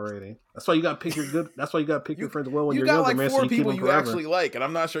friends already. That's why you got to pick your good. That's why you got to pick your friends well when you're younger, man. You got like 4 people you forever. actually like, and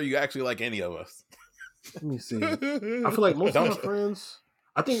I'm not sure you actually like any of us. Let me see. I feel like most of my friends.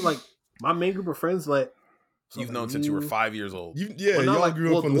 I think like my main group of friends like. You've known since you were 5 years old. Y'all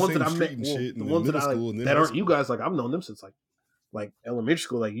grew up on the same street and shit. The ones that I like, that aren't you guys, like I've known them since like elementary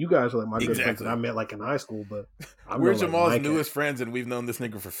school. Like you guys are like my good friends that I met like in high school. But we're Jamal's newest friends, and we've known this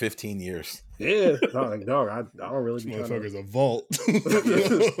nigga for 15 years. Yeah, like dog, I don't really be motherfucker's a vault.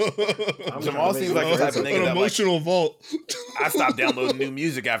 Jamal seems like the type of nigga an emotional vault. I stopped downloading new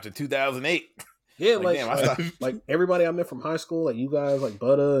music after 2008. Yeah, like everybody I met from high school, like you guys, like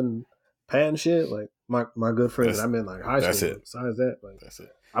Butta and Pat and shit, like. My good friends that I met like high school. That's it. Besides that, like that's it.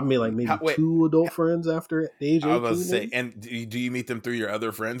 I made like maybe 2 adult friends after the age 18. I was about to say, and do you meet them through your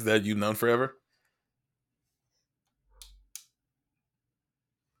other friends that you've known forever?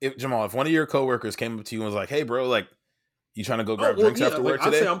 If one of your coworkers came up to you and was like, "Hey, bro, like, you trying to go grab drinks after work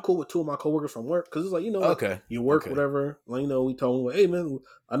today?" I'd say I'm cool with 2 of my coworkers from work because it's like like, you work whatever. Like we told them, hey man,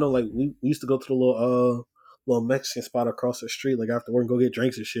 I know like we used to go to the little Mexican spot across the street like after work and go get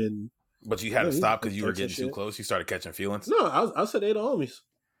drinks and shit. But you had to stop because you were getting too close. You started catching feelings. No, I said they the homies.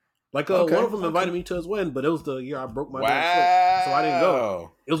 Like one of them invited me to his wedding, but it was the year I broke my damn foot, so I didn't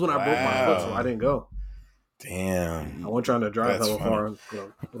go. It was when I broke my foot, so I didn't go. Damn, I wasn't trying to drive hella far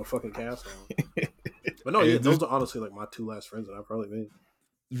with a fucking cast on. But no, those are honestly like my 2 last friends that I probably made.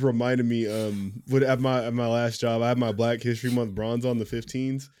 Reminded me, at my last job, I had my Black History Month bronze on the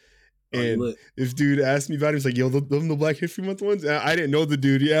 15s. And this dude asked me about it. He's like, yo, them the Black History Month ones? And I didn't know the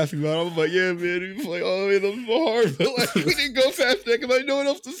dude. He asked me about it. I was like, yeah, man. He was like, oh, man, those were hard. But like, we didn't go fast enough because I had no one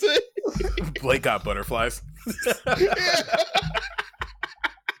else to say. Blake got butterflies.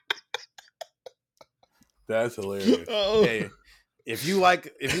 That's hilarious. Hey, if you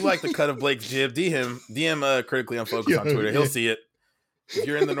like the cut of Blake's jib, DM Critically Unfocused on Twitter. He'll see it. If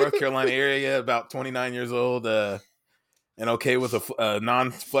you're in the North Carolina area, about 29 years old, and okay with a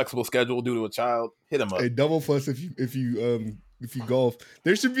non-flexible schedule due to a child, hit him up. Hey, double plus if you golf.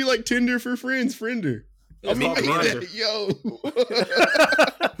 There should be like Tinder for friends, Friender. Yo,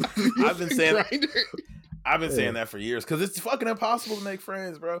 I've been saying that for years because it's fucking impossible to make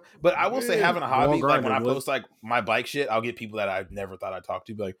friends, bro. But I will say having a hobby, like when I post like my bike shit, I'll get people that I never thought I'd talk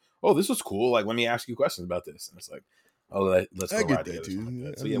to, be like, "Oh, this was cool. Like, let me ask you questions about this." And it's like, "Oh, let's go ride together."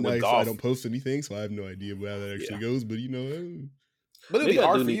 So yeah, with golf, I don't post anything, so I have no idea how that actually goes. But But it'd be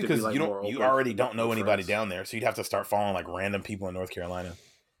hard for you because you already don't know anybody down there, so you'd have to start following like random people in North Carolina,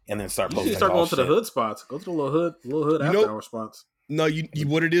 and then start posting. You start going to the hood spots. Go to the little hood after hour spots. No, you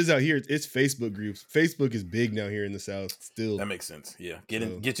what it is out here, it's Facebook groups. Facebook is big now here in the South still. That makes sense. Yeah. Get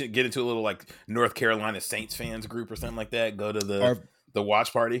into a little like North Carolina Saints fans group or something like that. Go to the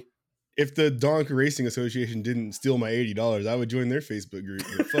watch party. If the Donk Racing Association didn't steal my $80, I would join their Facebook group.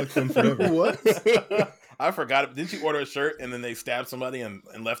 Fuck them forever. What? I forgot it. Didn't you order a shirt and then they stabbed somebody and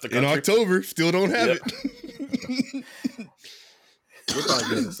left the country? In October, still don't have it. We're probably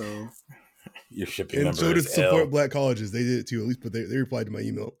getting some. Your shipping and number so did support L. Black colleges. They did it too, at least, but they replied to my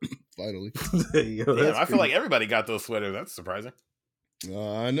email finally. Damn, I feel like everybody got those sweaters. That's surprising.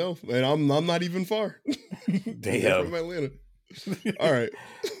 I know, and I'm not even far. Damn, from Atlanta. All right,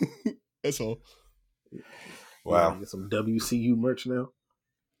 that's all. Wow, get some WCU merch now.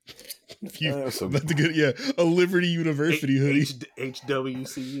 About to get a Liberty University hoodie.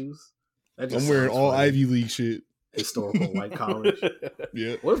 HWCUs. I'm wearing all funny. Ivy League shit. Historical white college.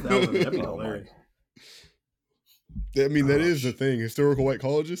 Yeah. What if that was that'd be hilarious. I mean, that is the thing. Historical white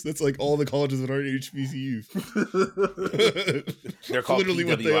colleges. That's like all the colleges that aren't HBCUs. They're called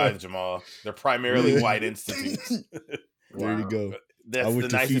PWI, Jamal. They're primarily white institutes. There you go. That's the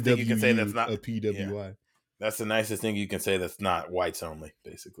nicest thing you can say. That's not a PWI. Yeah. That's the nicest thing you can say. That's not whites only,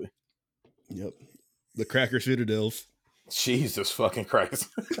 basically. Yep. The Cracker Citadels. Jesus fucking Christ.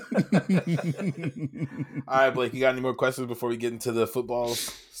 All right, Blake, you got any more questions before we get into the football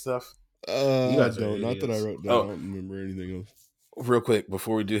stuff? I don't. Not that I wrote down. I don't remember anything else. Real quick,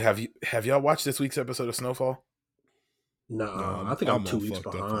 before we do, have y'all watched this week's episode of Snowfall? No, I think I'm 2 weeks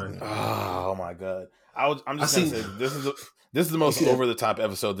behind. Oh my god. I'm just gonna say this is the most over the top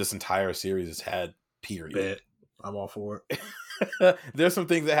episode this entire series has had, period. Bet. I'm all for it. There's some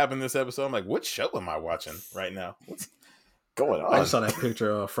things that happen in this episode. I'm like, what show am I watching right now? What's going on? I just saw that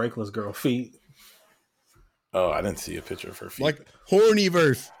picture of Franklin's girl feet. Oh, I didn't see a picture of her feet. Like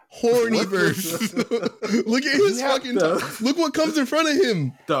Hornyverse. Look at his fucking look what comes in front of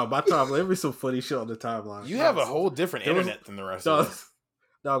him. Dog, my timeline. There be some funny shit on the timeline. You have a whole different internet than the rest of us.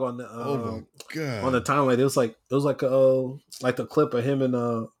 Dog, on the oh my god, on the timeline, it was like the clip of him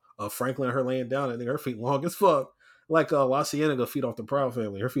and Franklin and her laying down, and her feet long as fuck. Like La Cienega feet off the Proud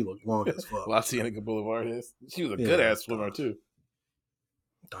Family. Her feet look long as fuck. La Cienega Boulevard is. She was a good ass swimmer too.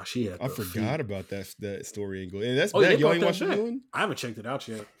 Oh, she had I forgot about that story angle. And that's bad. Y'all ain't watched it? I haven't checked it out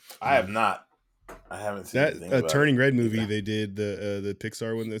yet. I have not. I haven't seen that Turning Red movie they did, the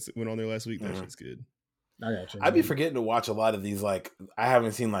Pixar one that went on there last week. That shit's good. I'd be forgetting to watch a lot of these. Like, I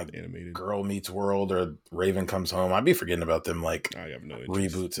haven't seen like animated Girl Meets World or Raven Comes Home. I'd be forgetting about them like I have no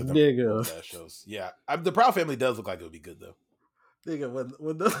reboots of them that shows. Yeah, the Proud Family does look like it would be good though. Nigga,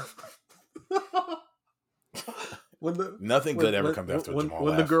 nothing good ever comes after Jamal.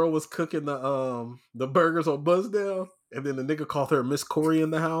 When the girl was cooking the burgers on Buzzdown, and then the nigga called her Miss Corey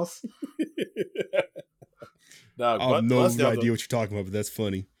in the house. Dog, I have no idea what you're talking about, but that's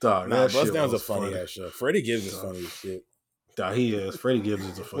funny. Dog, Buzzdown's a funny ass show. Freddie Gibbs is funny as shit. Dog, he is. Freddie Gibbs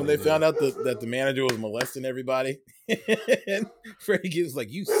is a funny. When they found out that the manager was molesting everybody, and Freddie Gibbs was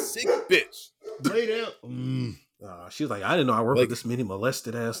like, "You sick bitch, lay down." She was like, "I didn't know I worked with this many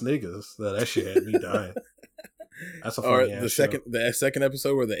molested ass niggas." That shit had me dying. That's a funny ass show. The second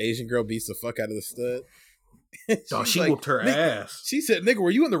episode where the Asian girl beats the fuck out of the stud. She whooped her ass. She said, "Nigga,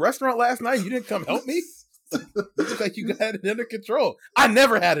 were you in the restaurant last night? You didn't come help me? You look like you had it under control." I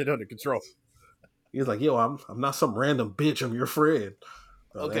never had it under control. He's like, "Yo, I'm not some random bitch. I'm your friend."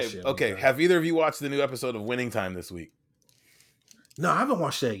 Okay. Have either of you watched the new episode of Winning Time this week? No, I haven't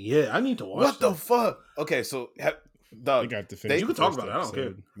watched that yet. I need to watch. What the fuck? Okay, so you have to finish. You can talk about it. I don't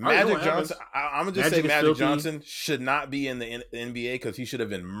care. Magic Johnson. I'm gonna just say Magic Johnson should not be in the NBA because he should have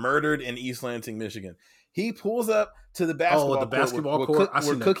been murdered in East Lansing, Michigan. He pulls up to the basketball court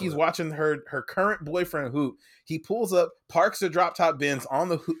where Cookie's watching her current boyfriend hoop. He pulls up, parks the drop top bins on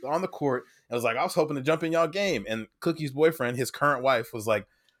the court, and was like, "I was hoping to jump in y'all game." And Cookie's boyfriend, his current wife, was like,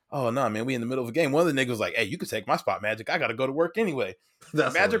 "Oh no, man, we in the middle of a game." One of the niggas was like, "Hey, you could take my spot, Magic. I gotta go to work anyway."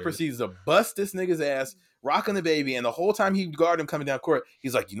 Magic proceeds to bust this nigga's ass, rocking the baby, and the whole time he guarded him coming down court,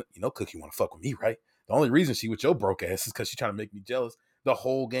 he's like, "You know, Cookie want to fuck with me, right? The only reason she with your broke ass is because she's trying to make me jealous." The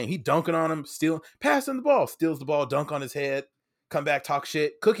whole game, he dunking on him, passing the ball, steals the ball, dunk on his head, come back, talk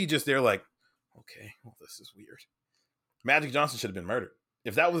shit. Cookie just there like, okay, well, this is weird. Magic Johnson should have been murdered.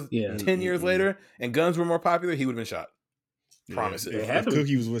 If that was 10 years later and guns were more popular, he would have been shot. Promise it. If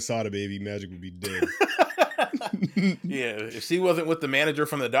Cookie was with Sada Baby, Magic would be dead. Yeah, if she wasn't with the manager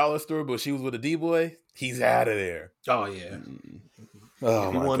from the dollar store, but she was with a D-boy, he's out of there. Oh, yeah. Oh,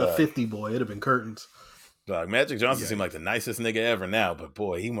 if he won a 50 boy, it'd have been curtains. Dog, Magic Johnson seemed like the nicest nigga ever now, but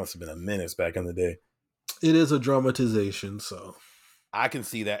boy, he must have been a menace back in the day. It is a dramatization, so I can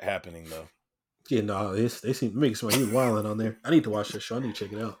see that happening though. Yeah, no, they seem makes me wilding on there. I need to watch this show. I need to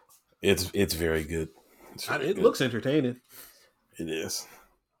check it out. It's very good. It looks entertaining. It is.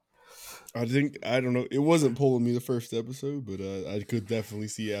 I don't know. It wasn't pulling me the first episode, but I could definitely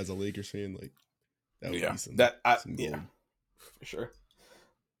see as a Lakers fan, like that would be some for sure.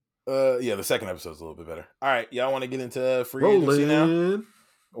 The second episode's a little bit better. All right, y'all want to get into free agency now?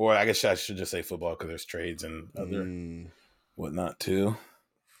 Or I guess I should just say football because there's trades and other whatnot too.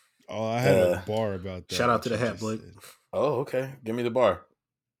 Oh, I have a bar about that. Shout out to the hat, Blake. Oh, okay. Give me the bar.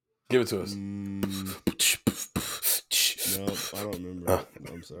 Give it to us. No, I don't remember.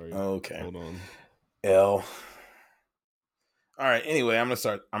 I'm sorry. Okay. Hold on. L. All right. Anyway, I'm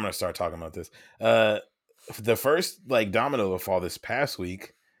gonna start talking about this. The first domino to fall this past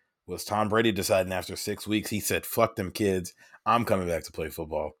week was Tom Brady deciding after 6 weeks, he said, "Fuck them kids. I'm coming back to play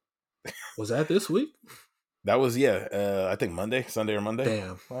football." Was that this week? That was I think Sunday or Monday.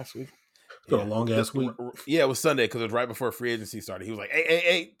 Damn, last week. A long ass week. Yeah, it was Sunday because it was right before free agency started. He was like,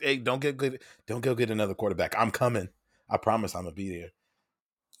 "Hey, don't go get another quarterback. I'm coming. I promise I'm gonna be there."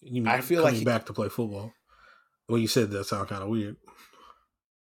 I feel like he's back to play football. Well, you said that sounded kind of weird.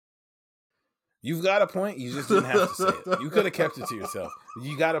 You've got a point. You just didn't have to say it. You could have kept it to yourself.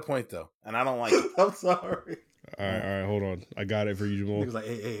 You got a point though, and I don't like it. I'm sorry. All right, hold on. I got it for you, Jamal. He was like,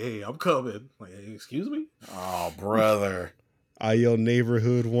 hey, I'm coming. Like, hey, excuse me? Oh, brother. I yelled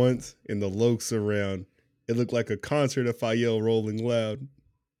neighborhood once, and the lokes around. It looked like a concert if I yell rolling loud.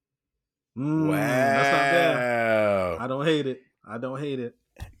 Wow. That's not bad. I don't hate it.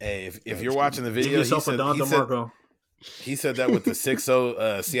 Hey, if you're watching the video, he said that with the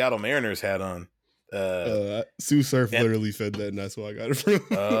 6-0 Seattle Mariners hat on. Sue Surf literally said that, and that's why I got it from him.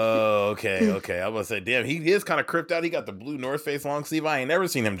 Oh, okay. I was gonna say, damn, he is kind of cripped out. He got the blue North Face long sleeve. I ain't never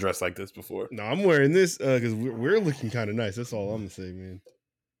seen him dressed like this before. No, I'm wearing this because we're looking kind of nice. That's all I'm gonna say, man.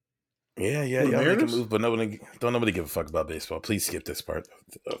 Yeah, y'all make a move, but nobody give a fuck about baseball. Please skip this part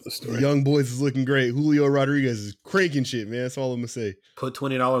of the story. The young boys is looking great. Julio Rodriguez is cranking shit, man. That's all I'm gonna say. Put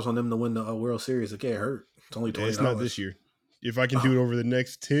 $20 on them to win the World Series. It can't hurt. It's only $20. It's not this year. If I can do it over the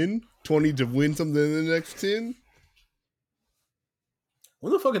next 10, 20 to win something in the next 10.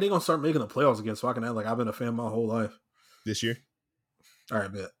 When the fuck are they gonna start making the playoffs again so I can act like I've been a fan my whole life? This year. All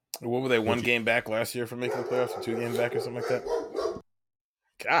right, bet. What were they, 1 game back last year for making the playoffs, or 2 games back or something like that?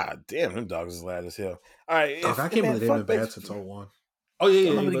 God damn, them dogs is loud as hell. All right. I can't believe they've been bad since 01. Oh,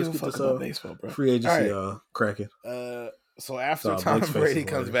 yeah. Let's get this baseball, bro. Free agency cracking. So after Tom Brady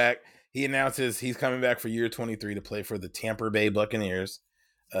comes back, he announces he's coming back for year 23 to play for the Tampa Bay Buccaneers.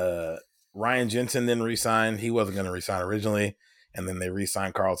 Ryan Jensen then re-signed. He wasn't going to re-sign originally, and then they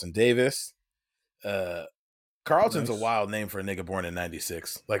re-signed Carlton Davis. Carlton's a wild name for a nigga born in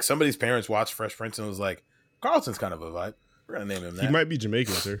 96. Like, somebody's parents watched Fresh Prince and was like, Carlton's kind of a vibe. We're going to name him that. He might be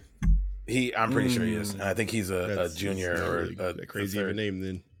Jamaican, sir. I'm pretty sure he is. And I think he's a junior or a crazy of a name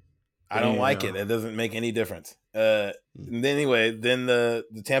then. I don't like it. It doesn't make any difference. Anyway, then the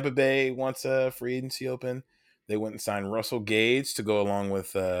Tampa Bay, once free agency open, they went and signed Russell Gage to go along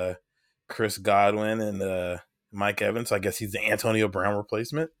with Chris Godwin and Mike Evans. So I guess he's the Antonio Brown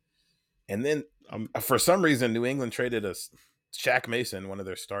replacement. And then for some reason, New England traded Shaq Mason, one of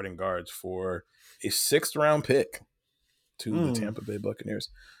their starting guards, for a 6th round pick to the Tampa Bay Buccaneers.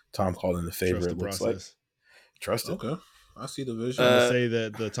 Tom called in the favorite. Trust it. Okay. I see the vision. I'm going to say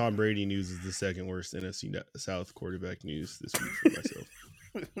that the Tom Brady news is the second worst NFC South quarterback news this week for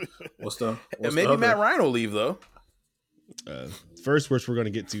myself. Maybe Matt Ryan will leave, though. First worst we're going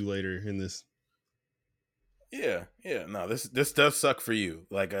to get to later in this. Yeah. No, this does suck for you.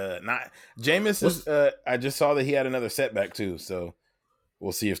 Like, not Jameis is. I just saw that he had another setback too. So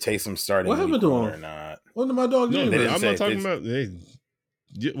we'll see if Taysom's starting. What happened to him or not? What did my dog do? No, I'm not talking about.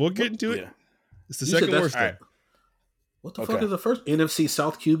 We'll get into it. It's the second worst. Right. What the fuck is the first NFC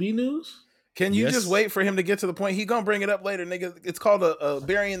South QB news? Can you just wait for him to get to the point? He gonna bring it up later, nigga. It's called a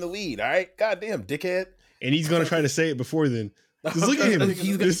burying the lead. All right, goddamn dickhead. And he's gonna try to say it before then. Just look at him.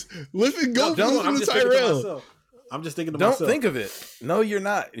 He's just lift and go. I'm just Tyrell. I'm just thinking to myself. Don't think of it. No, you're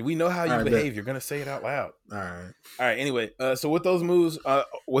not. We know how you behave. You're gonna say it out loud. All right. Anyway, so with those moves,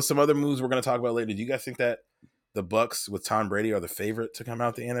 with some other moves we're gonna talk about later. Do you guys think that the Bucks with Tom Brady are the favorite to come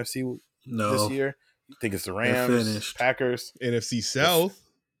out the NFC this year? You think it's the Rams, Packers, NFC South?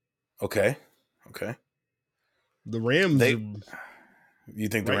 Okay. The Rams. You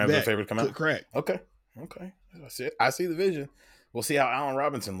think the Rams are the favorite to come out? Correct. Okay. I see the vision. We'll see how Allen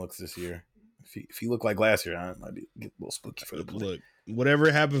Robinson looks this year. If he looked like last year, I might get a little spooky for the play. Look,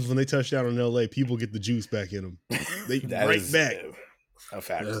 whatever happens when they touch down in LA, people get the juice back in them. They back. A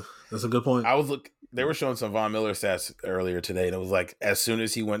fact. Yeah, that's a good point. They were showing some Von Miller stats earlier today, and it was like as soon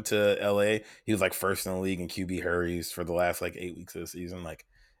as he went to LA, he was like first in the league in QB hurries for the last like 8 weeks of the season. Like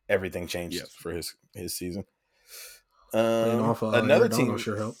everything changed for his season. Another team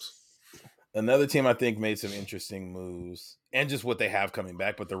sure helps. Another team I think made some interesting moves and just what they have coming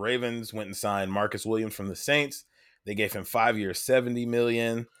back. But the Ravens went and signed Marcus Williams from the Saints. They gave him 5 years, $70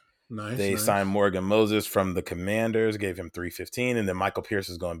 million. Nice. They signed Morgan Moses from the Commanders, gave him $315, and then Michael Pierce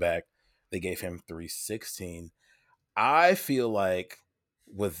is going back. They gave him $316. I feel like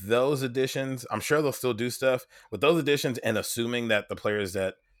with those additions, I'm sure they'll still do stuff. With those additions and assuming that the players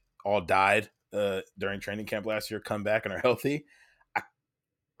that all died during training camp last year come back and are healthy,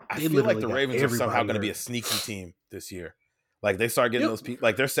 I feel like the Ravens are somehow going to be a sneaky team this year. Like they start getting those people.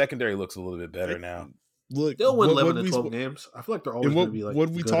 Like their secondary looks a little bit better now. Look, they'll win 11 to 12 games. I feel like they're always going to be like. What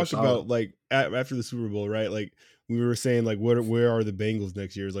we talked about, like after the Super Bowl, right? Like we were saying, like where are the Bengals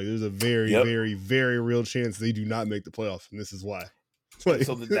next year? It's like there's a very, very, very real chance they do not make the playoffs, and this is why. Like,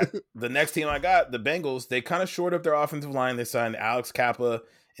 so the next team I got, the Bengals, they kind of shored up their offensive line. They signed Alex Kappa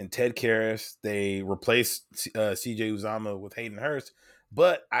and Ted Karras. They replaced CJ Uzomah with Hayden Hurst.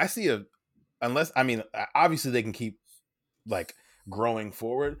 But I see obviously they can keep like growing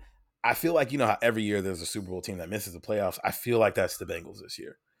forward. I feel like, you know how every year there's a Super Bowl team that misses the playoffs. I feel like that's the Bengals this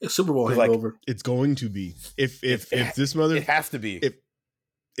year. It's Super Bowl hangover. Like, it's going to be. If this mother, it has to be.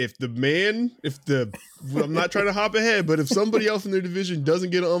 I'm not trying to hop ahead, but if somebody else in their division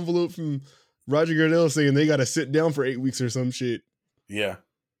doesn't get an envelope from Roger Goodell saying they got to sit down for 8 weeks or some shit. Yeah.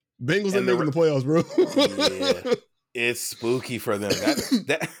 Bengals ain't making the playoffs, bro. Yeah. It's spooky for them.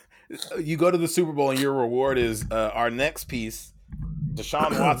 That you go to the Super Bowl and your reward is our next piece,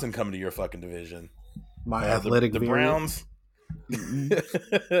 Deshaun Watson coming to your fucking division. My athletic the Browns.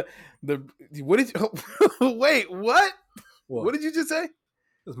 What did you wait? What? What did you just say?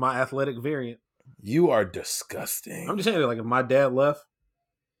 It's my athletic variant. You are disgusting. I'm just saying, like if my dad left,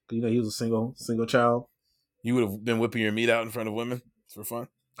 you know, he was a single child, you would have been whipping your meat out in front of women for fun.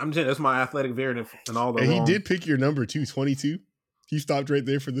 I'm just saying that's my athletic variant and all the. And he did pick your number too, 22. He stopped right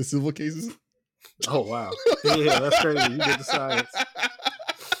there for the civil cases. Oh wow! Yeah, that's crazy. You did the science.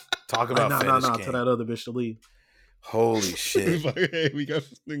 Talk about no. Tell that other bitch to leave. Holy shit! Like, hey, we got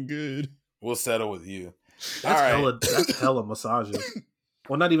something good. We'll settle with you. That's hella massages.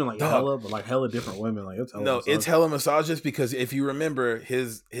 Well, not even like hella, but like hella different women. Like it's hella massages. It's hella massages because if you remember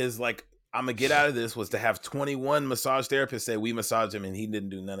his like I'm gonna get out of this was to have 21 massage therapists say we massaged him and he didn't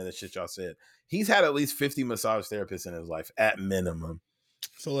do none of the shit y'all said. He's had at least 50 massage therapists in his life at minimum.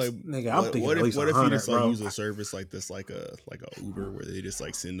 So like, nigga, I'm thinking what if you just like use a bro. service like this, like a Uber where they just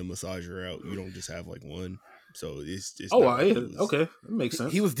like send a massager out? You don't just have like one. So it's okay, that makes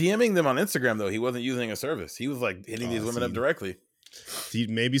sense. He was DMing them on Instagram though. He wasn't using a service. He was like hitting these women up directly.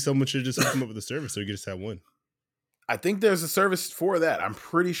 Maybe someone should just hook him up with a service so you can just have one. I think there's a service for that. I'm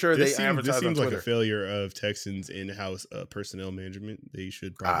pretty sure they advertise this seems on like Twitter. a failure of Texans in-house personnel management. They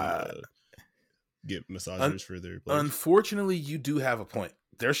should probably get massagers for their players. Unfortunately, you do have a point.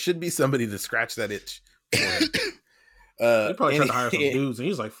 There should be somebody to scratch that itch. They probably tried to hire some dudes, and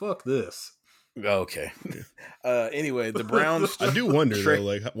he's like, "Fuck this." Okay. Anyway, the Browns. I do wonder though,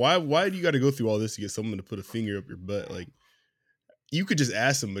 like, why do you got to go through all this to get someone to put a finger up your butt? Like, you could just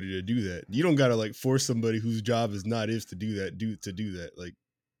ask somebody to do that. You don't got to like force somebody whose job is not to do that. Like,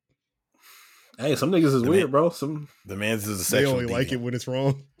 hey, some niggas is weird, bro. The man's is a sexual. They only like it when it's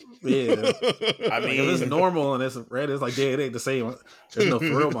wrong. Yeah, I mean, if it's normal and it's red, it's like it ain't the same. There's no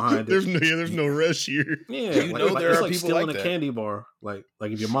thrill behind it. There's no rush here. Yeah, you know there are like people stealing like a that. candy bar. Like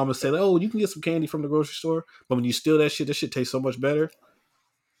if your mama said, "Oh, you can get some candy from the grocery store," but when you steal that shit tastes so much better.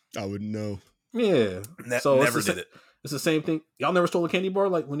 I wouldn't know. Yeah, so never did it. It's the same thing. Y'all never stole a candy bar?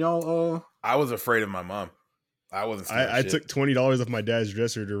 Like when y'all I was afraid of my mom. I wasn't. I took $20 off my dad's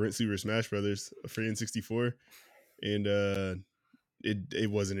dresser to rent Super Smash Brothers for N64, and it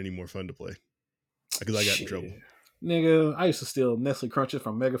wasn't any more fun to play because I got in trouble. Nigga, I used to steal Nestle Crunches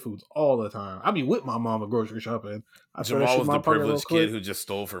from Mega Foods all the time. I'd be with my mom at grocery shopping. Jamal was the privileged kid who just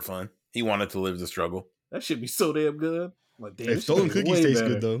stole for fun. He wanted to live the struggle. That shit be so damn good. Like, damn, stolen cookies taste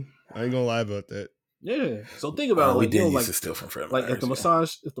good though. I ain't gonna lie about that. Yeah. So think about it. We like, did used to steal from Fred. Like if the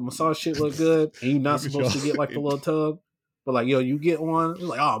massage shit look good and you're not supposed to get like the little tub, but like you get one, it's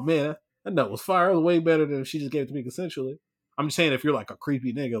like, oh man, that nut was fire. It was way better than if she just gave it to me consensually. I'm just saying if you're like a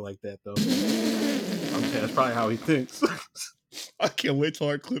creepy nigga like that though. I'm saying that's probably how he thinks. I can't wait till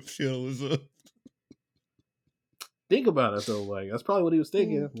our clip show is up. think about it though. Like that's probably what he was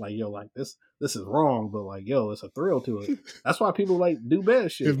thinking. Like yo, like this is wrong, but like yo, it's a thrill to it. That's why people like do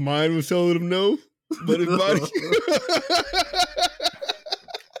bad shit. If mine was telling him no, but his body.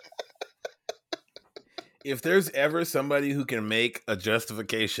 If there's ever somebody who can make a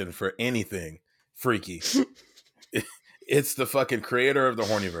justification for anything freaky, it's the fucking creator of the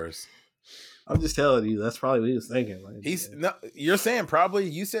Hornyverse. I'm just telling you, that's probably what he was thinking. Like, No, you're saying probably.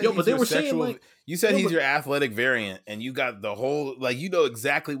 You said but they were saying like, you said he's your athletic variant, and you got the whole like you know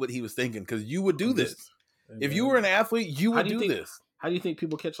exactly what he was thinking because you would do this if you were an athlete. You would do this. How do you think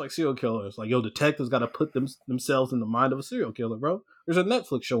people catch like serial killers? Like yo, detectives got to put themselves in the mind of a serial killer, bro. There's a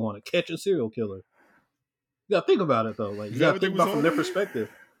Netflix show on it, Catch a Serial Killer. You gotta think about it though. Like you gotta think about from their perspective.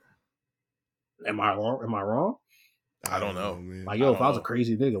 Am I wrong? I don't know. Man. Like yo, if I was a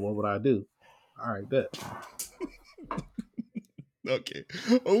crazy nigga, what would I do? All right, bet. Okay.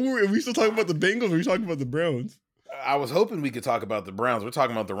 Oh, are we still talking about the Bengals or are we talking about the Browns? I was hoping we could talk about the Browns. We're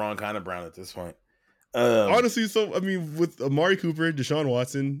talking about the wrong kind of Brown at this point. Honestly, so I mean, with Amari Cooper, Deshaun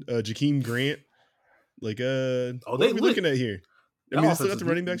Watson, Jakeem Grant, like what are we looking at here? I mean, they still got the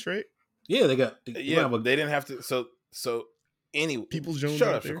running backs, right? Yeah, they got. They didn't have to. So anyway, Peoples Jones.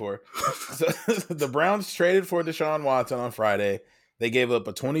 Shut up, Shakur. So the Browns traded for Deshaun Watson on Friday. They gave up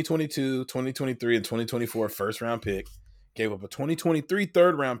a 2022, 2023, and 2024 first round pick. Gave up a 2023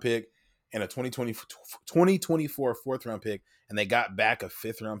 third round pick and a 2024 fourth round pick, and they got back a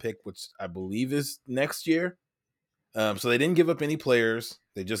fifth round pick, which I believe is next year. So they didn't give up any players.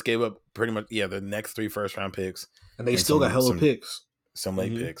 They just gave up pretty much the next 3 first round picks, and they still got hella picks. Some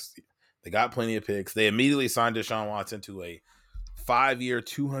late picks. They got plenty of picks. They immediately signed Deshaun Watson to a 5-year,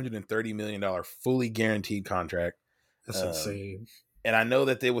 $230 million fully guaranteed contract. That's insane. And I know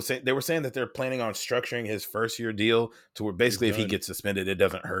that they were saying that they're planning on structuring his first year deal to where basically if he gets suspended, it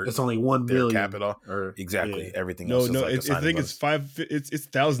doesn't hurt. It's only $1 million capital. Exactly. Everything else. No, I think it's it's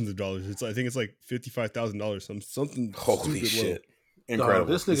thousands of dollars. I think it's like $55,000. Something. Holy shit! Low.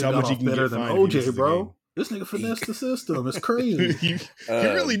 Incredible. This nigga got off better than OJ, bro. This nigga finessed the system. It's crazy. he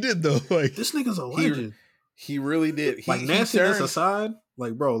really did though. Like this nigga's a legend. He really did. Like nastiness aside,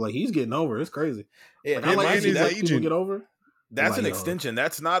 like bro, like he's getting over. It's crazy. Yeah, like, I like to see that people get over. That's an extension.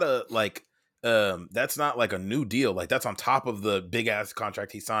 That's not a that's not like a new deal. Like that's on top of the big ass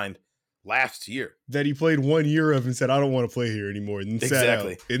contract he signed last year. That he played 1 year of and said, I don't want to play here anymore. And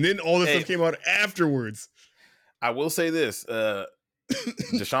exactly. And then all this stuff came out afterwards. I will say this.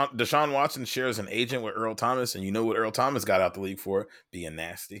 Deshaun Watson shares an agent with Earl Thomas, and you know what Earl Thomas got out the league for? Being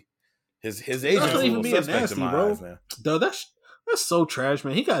nasty. His agent's a little suspect in my eyes, man. Dude, that's so trash,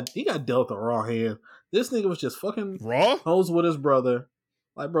 man. He got dealt a raw hand. This nigga was just fucking raw hoes with his brother.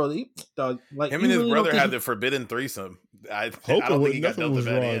 Like, bro, him and his brother had the forbidden threesome. I don't think he got dealt a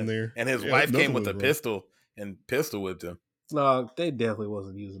bad hand. There. And his wife came with a pistol and pistol whipped him. No, they definitely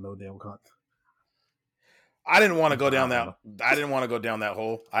wasn't using no damn content. I didn't want to go down that. I didn't want to go down that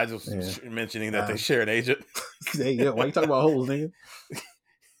hole. I just was mentioning that they share an agent. Yeah, why you talking about holes, nigga?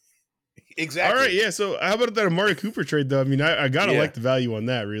 Exactly. All right, yeah. So how about that Amari Cooper trade, though? I mean, I gotta like the value on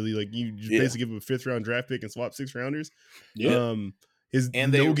that. Really, like you just basically give him a 5th round draft pick and swap 6 rounders. Yeah.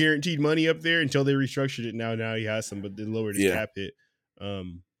 No guaranteed money up there until they restructured it. Now he has some, but they lowered his cap hit.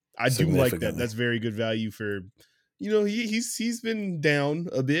 I do like that. That's very good value for. He's been down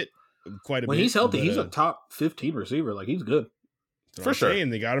a bit, quite a bit. When he's healthy, he's a top 15 receiver. Like he's good for sure.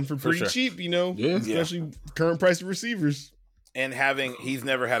 And they got him for pretty cheap. Especially current price of receivers. And he's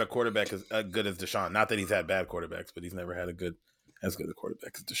never had a quarterback as good as Deshaun. Not that he's had bad quarterbacks, but he's never had as good a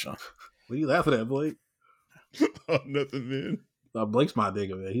quarterback as Deshaun. What are you laughing at, Blake? Oh, nothing, man. Blake's my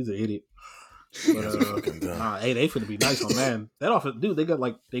nigga, man. He's an idiot. But, hey, they finna be nice on man. That offense, dude. They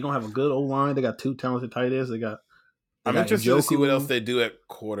gonna have a good O line. They got 2 talented tight ends. I'm interested to see what else they do at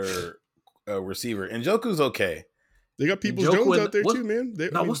quarter receiver. Njoku's okay. They got Peoples Jones out there too, man.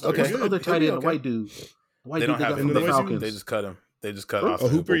 What's the other tight end? The white dude. They don't have him. From the Falcons. They just cut him. They just cut Austin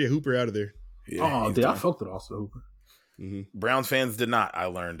Hooper. Yeah, Hooper out of there. Yeah, I fucked with Austin Hooper. Mm-hmm. Browns fans did not. I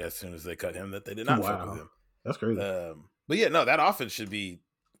learned as soon as they cut him that they did not fuck with him. That's crazy. But yeah, no, that offense should be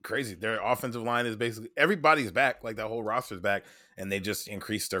crazy. Their offensive line is basically everybody's back. Like that whole roster's back, and they just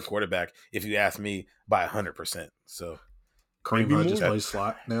increased their quarterback. If you ask me, by 100%. So Kareem Hunt just plays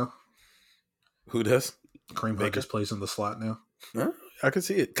slot now. Who does? Kareem Hunt just plays in the slot now. Huh? I can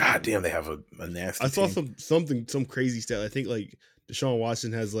see it. God damn, they have a nasty. I saw some crazy stat. I think like Deshaun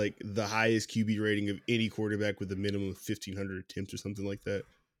Watson has like the highest QB rating of any quarterback with a minimum of 1,500 attempts or something like that.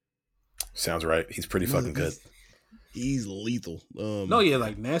 Sounds right. He's pretty fucking good. He's lethal.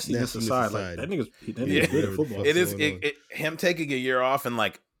 Like nastiness aside, like that nigga's good at football. It is him taking a year off and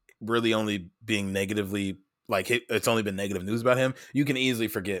like really only being negatively like it's only been negative news about him, you can easily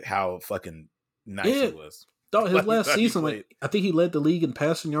forget how fucking nice he was. Dog, his last season, like I think he led the league in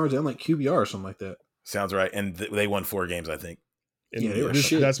passing yards and like QBR or something like that. Sounds right. And they won 4 games, I think. And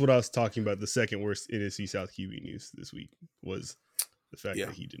that's what I was talking about. The second worst NFC South QB news this week was the fact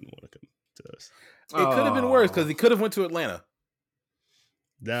that he didn't want to come to us. It could have been worse because he could have went to Atlanta.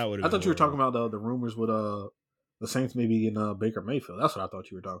 That would have. I thought you were talking about the rumors with the Saints maybe in Baker Mayfield. That's what I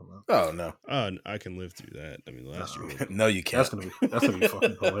thought you were talking about. Oh no, I can live through that. I mean, last year. No, you can't. That's gonna be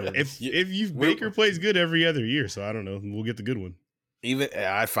fucking hilarious. If Baker plays good every other year, so I don't know, we'll get the good one. Even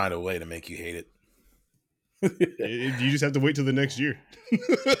I'd find a way to make you hate it. You just have to wait till the next year.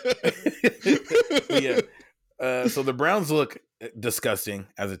 Yeah. So the Browns look disgusting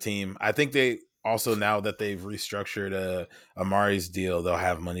as a team. I think they also, now that they've restructured Amari's deal, they'll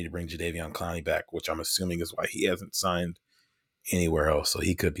have money to bring Jadeveon Clowney back, which I'm assuming is why he hasn't signed anywhere else. So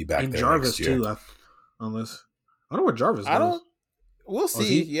he could be back and there Jarvis next year. too. Unless I don't know where Jarvis goes. We'll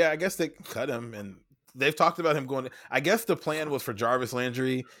see. Yeah, I guess they cut him, and they've talked about him going. I guess the plan was for Jarvis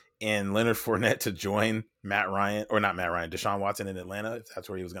Landry and Leonard Fournette to join Deshaun Watson in Atlanta. If that's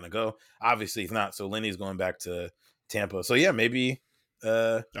where he was going to go. Obviously, he's not. So Lenny's going back to Tampa. So yeah, maybe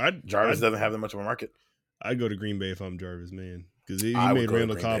Jarvis doesn't have that much of a market. I'd go to Green Bay if I'm Jarvis, man, because he made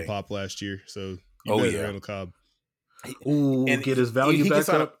Randall Cobb pop last year. So Randall Cobb. And get his value back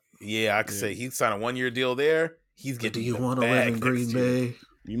up. I could say he'd sign a 1-year deal there. He's getting. Do you want to live in Green Bay?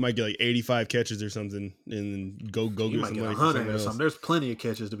 You might get like 85 catches or something, and go get some money. 100 or something. There's plenty of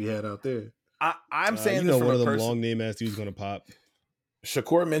catches to be had out there. I'm saying this one of them long name ass dudes going to pop.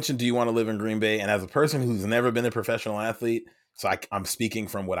 Shakur mentioned, "Do you want to live in Green Bay?" And as a person who's never been a professional athlete, so I'm speaking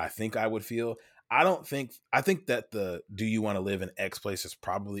from what I think I would feel. I think that the "Do you want to live in X place" is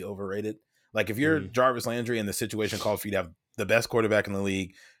probably overrated. Like if you're Jarvis Landry and the situation calls for you to have the best quarterback in the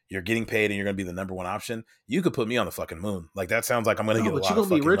league, you're getting paid and you're going to be the number one option, you could put me on the fucking moon. Like that sounds like I'm going to get a lot of fucking money.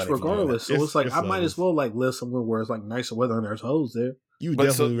 But you're going to be rich regardless. So it's like I might as well like live somewhere where it's like nicer weather and there's hoes there. You would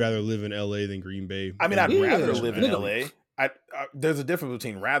definitely rather live in LA than Green Bay. I mean, I'd rather live in LA. There's a difference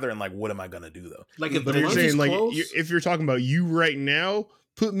between rather and like what am I going to do though? Like if you're saying like if you're talking about you right now,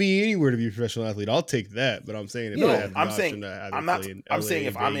 put me anywhere to be a professional athlete. I'll take that. But I'm saying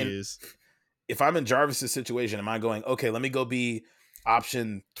if I'm in Jarvis's situation, am I going, okay, let me go be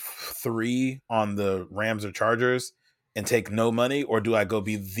option 3 on the Rams or Chargers and take no money, or do I go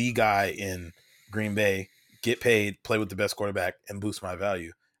be the guy in Green Bay, get paid, play with the best quarterback, and boost my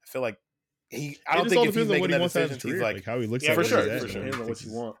value? I feel like I don't think if he's making that decision, he's like how he looks at for sure. Depends on what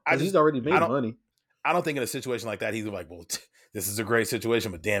you want. He's already made money. I don't think in a situation like that he's like, well, this is a great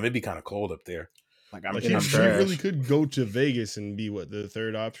situation, but damn, it'd be kind of cold up there. Like he really could go to Vegas and be the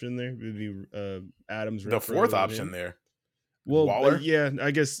third option there. It'd be Adams, the fourth option there. Well, Waller,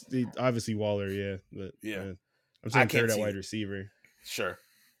 I guess obviously Waller, but I'm saying third at wide receiver. Sure.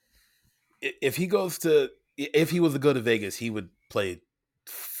 If he was to go to Vegas, he would play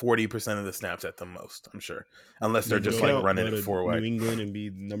 40% of the snaps at the most. I'm sure, unless they're just like running it 4 wide. New England and be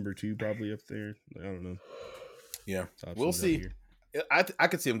number 2 probably up there. I don't know. Yeah, we'll see. I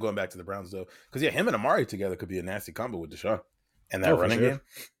could see him going back to the Browns though, because him and Amari together could be a nasty combo with Deshaun, and that running game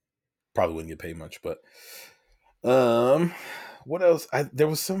probably wouldn't get paid much. But what else? There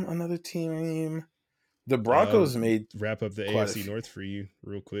was another team. The Broncos made wrap up the AFC North for you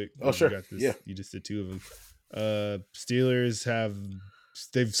real quick. Oh sure, you just did 2 of them. Steelers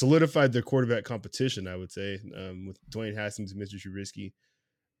they've solidified their quarterback competition. I would say with Dwayne Haskins and Mr. Trubisky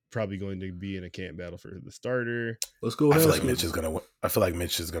probably going to be in a camp battle for the starter. Let's go. I feel like Mitch is gonna win. I feel like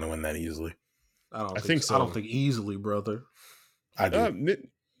Mitch is gonna win that easily. I think so. I don't think easily, brother. I do.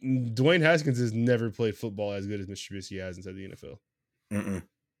 Dwayne Haskins has never played football as good as Mr. Trubisky has inside the NFL. Mm-mm.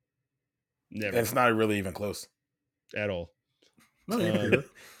 Never. And it's not really even close at all. No,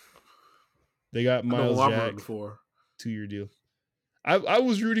 they got Miles Jack 2-year deal. I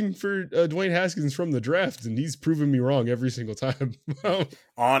was rooting for Dwayne Haskins from the draft, and he's proven me wrong every single time.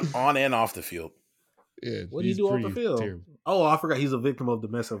 on and off the field. Yeah, what do you do off the field? Terrible. Oh, I forgot he's a victim of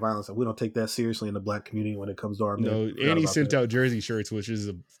domestic violence, and we don't take that seriously in the Black community when it comes to our. No, and he sent out jersey shirts, which is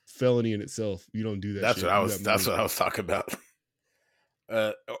a felony in itself. You don't do that. That's what I was talking about.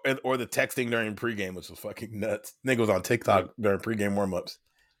 Or the texting during pregame, which was fucking nuts. Nigga was on TikTok during pregame warmups.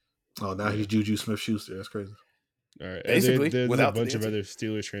 Oh, now he's Juju Smith-Schuster. That's crazy. All right, basically, there's a bunch of other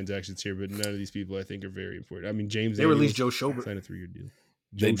Steelers transactions here, but none of these people I think are very important. I mean, James. They released Joe Schobert. Signed a 3-year deal.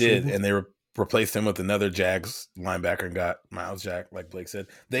 They did, and they replaced him with another Jags linebacker and got Miles Jack, like Blake said.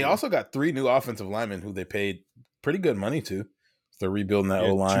 They also got 3 new offensive linemen who they paid pretty good money to. So they're rebuilding that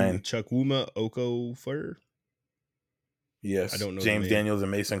O-line. Chukwuma Okofor. Yes, I don't know James Daniels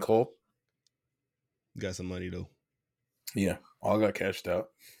and Mason Cole. Got some money though. Yeah, all got cashed out.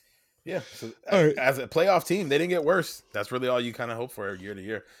 Yeah, so right. As a playoff team, they didn't get worse. That's really all you kind of hope for year to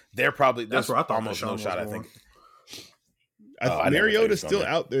year. They're probably That's where I thought almost no shot. I think. Mariota's still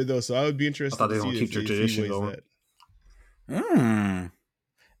out there though, so I would be interested to see keep your tradition going.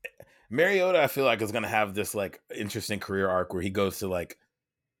 Mariota, I feel like is going to have this like interesting career arc where he goes to like,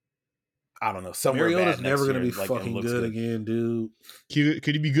 I don't know, somewhere. Mariota's never going to be fucking good again, dude.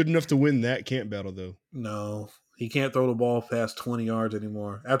 Could he be good enough to win that camp battle though? No, he can't throw the ball past 20 yards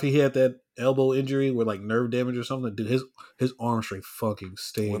anymore. After he had that elbow injury with like nerve damage or something, dude, his arm strength fucking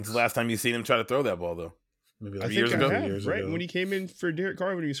stinks. When's the last time you seen him try to throw that ball though? Maybe like 3 years ago. Right when he came in for Derek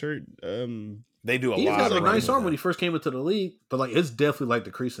Carr when he was hurt. They do a lot. He's got a nice arm when he first came into the league, but like it's definitely like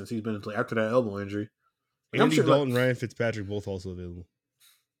decreased since he's been into after that elbow injury. Like, Andy Dalton, like, Ryan Fitzpatrick, both also available.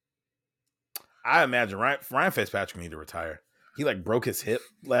 I imagine Ryan Fitzpatrick need to retire. He like broke his hip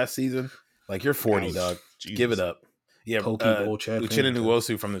last season. Like you're 40, Ouch. dog. Jesus. Give it up. Yeah, Uchenna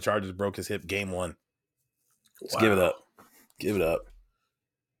Nwosu from the Chargers broke his hip game 1. Just give it up. Give it up.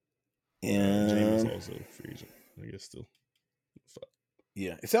 And James also free agent, I guess still. Fuck.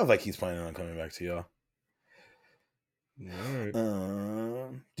 Yeah, it sounds like he's planning on coming back to y'all. All right.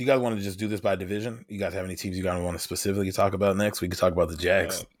 Do you guys want to just do this by division? You guys have any teams you guys want to specifically talk about next? We could talk about the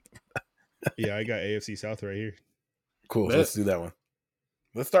Jags. Yeah, I got AFC South right here. Cool. Let's do that one.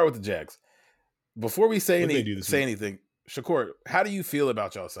 Let's start with the Jags. Before we say anything, Shakur, how do you feel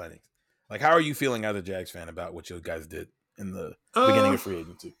about y'all signings? Like, how are you feeling as a Jags fan about what you guys did in the beginning of free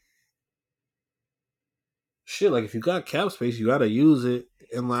agency? Shit, like if you got cap space, you gotta use it.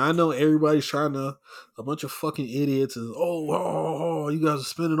 And like I know everybody's trying to, a bunch of fucking idiots is you guys are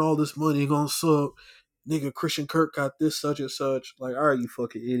spending all this money, you're gonna suck. Nigga, Christian Kirk got this such and such. Like, all right, you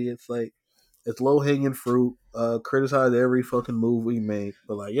fucking idiots. Like, it's low hanging fruit. Criticize every fucking move we make.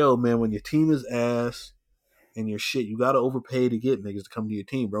 But like, yo, man, when your team is ass and your shit, you gotta overpay to get niggas to come to your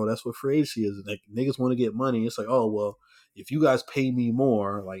team, bro. That's what free agency is. Like niggas want to get money. It's like, oh well, if you guys pay me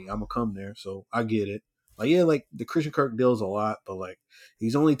more, like I'm gonna come there. So I get it. Like, yeah, like the Christian Kirk deal's a lot, but like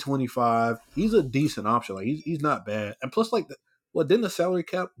he's only 25. He's a decent option. Like he's not bad. And plus, like, didn't the salary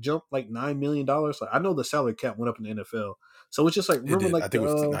cap jump like $9 million? Like I know the salary cap went up in the NFL, so it's just like remember like I think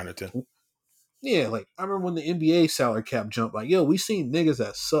it was 9 or 10. Yeah, like I remember when the NBA salary cap jumped. Like, yo, we seen niggas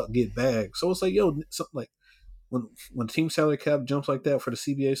that suck get bagged. So it's like, yo, something like when team salary cap jumps like that for the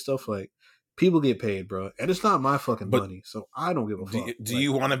CBA stuff, like. People get paid, bro, and it's not my fucking money, so I don't give a fuck. Do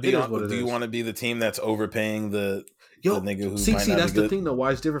you want to be? Do you want to be the team that's overpaying the nigga who? See, that's the thing though.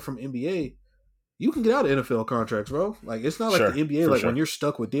 Why it's different from NBA? You can get out of NFL contracts, bro. Like it's not like the NBA. Like when you're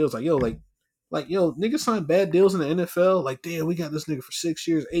stuck with deals, like yo, niggas sign bad deals in the NFL. Like damn, we got this nigga for 6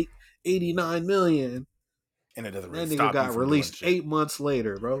 years, $89 million. And it doesn't really that nigga got released 8 months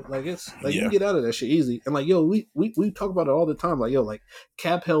later, bro. Like it's like you can get out of that shit easy. And like yo, we talk about it all the time. Like yo, like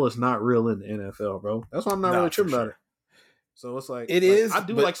cap hell is not real in the NFL, bro. That's why I'm not really tripping about it. So it's like it is. I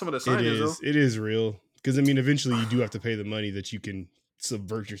do like some of the signings. It is real because I mean, eventually you do have to pay the money that you can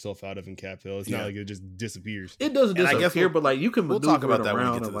subvert yourself out of in cap hell. It's not like it just disappears. It doesn't disappear, but like you can. We'll talk about that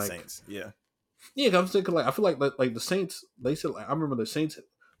when we get to the Saints. Yeah. I'm thinking like I feel like the Saints. They said like I remember the Saints.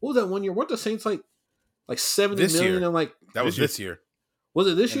 What was that 1 year? Weren't the Saints like 70 million and like that was this year. Was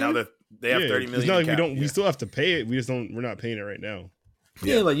it this year? Now that they have 30 million. It's not like we still have to pay it. We're not paying it right now.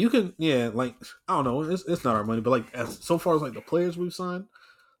 Yeah, like you can like I don't know, it's not our money, but like so far as like the players we've signed,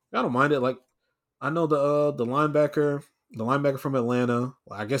 I don't mind it. Like I know the linebacker from Atlanta,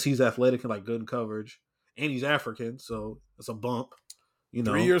 I guess he's athletic and like good in coverage. And he's African, so it's a bump.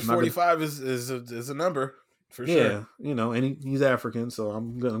 3 years 45 is a number. For sure. Yeah, and he's African, so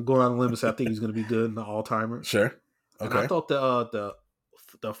I'm gonna go out on a limb and say I think he's gonna be good in the all timer. Sure. Okay. And I thought the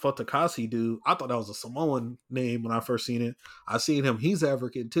Fatukasi dude, I thought that was a Samoan name when I first seen it. I seen him; he's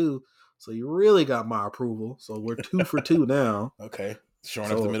African too, so you really got my approval. So we're 2 for 2 now. Okay, showing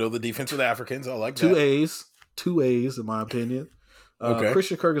up the middle of the defense with Africans. I like that. Two A's in my opinion. Okay.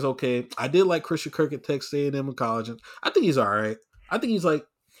 Christian Kirk is okay. I did like Christian Kirk at Texas A&M in college. I think he's all right. I think he's like.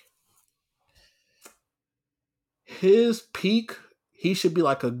 His peak, he should be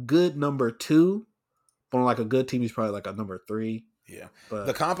like a good number 2. But on like a good team, he's probably like a number 3. Yeah. But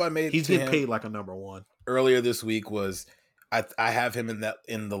the comp I made he's getting paid like a number 1. Earlier this week was I have him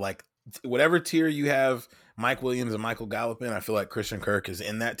in the like whatever tier you have Mike Williams and Michael Gallup in, I feel like Christian Kirk is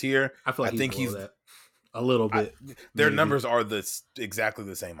in that tier. I feel like he's that a little bit. Their numbers are exactly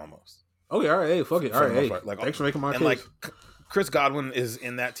the same almost. Okay, all right, hey, fuck it. All right, hey, thanks for making my case. Like Chris Godwin is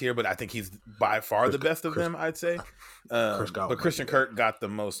in that tier, but I think he's by far the best of them, I'd say. But Christian Kirk got the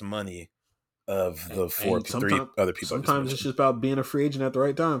most money of the three other people. Sometimes it's just about being a free agent at the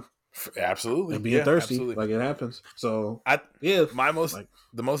right time. Absolutely. And being thirsty. Absolutely. Like, it happens. So,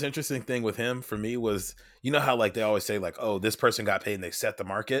 the most interesting thing with him for me was, you know how like they always say like, oh, this person got paid and they set the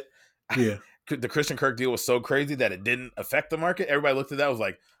market. Yeah. The Christian Kirk deal was so crazy that it didn't affect the market. Everybody looked at that, was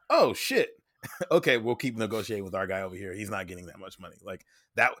like, oh shit. Okay, we'll keep negotiating with our guy over here. He's not getting that much money. Like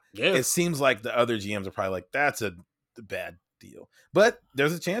that. Yeah. It seems like the other GMs are probably like, that's a bad deal. But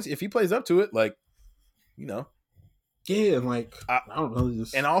there's a chance if he plays up to it, like, you know. Yeah, like I don't know.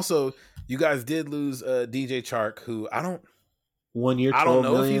 And also, you guys did lose DJ Chark, who I don't 1 year. I don't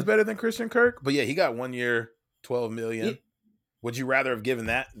know million. If he's better than Christian Kirk, but yeah, he got 1 year, $12 million. Yeah. Would you rather have given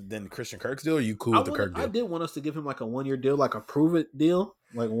that than Christian Kirk's deal? Or are you cool with the Kirk deal? I did want us to give him like a 1 year deal, like a prove it deal,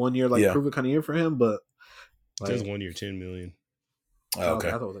 like 1 year, like prove it kind of year for him. But like, it says 1 year, $10 million. Oh, okay,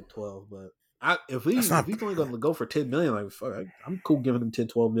 I thought it was like 12, but if he's only going to go for 10 million, like fuck, I'm cool giving him 10,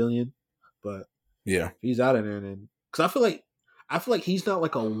 12 million. But yeah, if he's out of there, then because I feel like he's not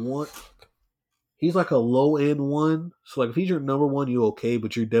like a one. He's like a low end one. So like if he's your number one, you okay,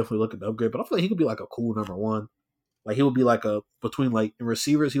 but you're definitely looking to upgrade. But I feel like he could be like a cool number one. Like he would be like between like in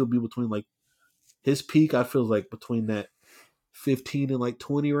receivers, he would be between like his peak. I feel like between that 15 and like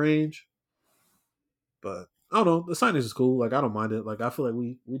 20 range. But I don't know. The signings is cool. Like I don't mind it. Like I feel like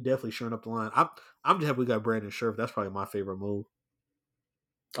we definitely shoring up the line. I'm just happy we got Brandon Scherff. That's probably my favorite move.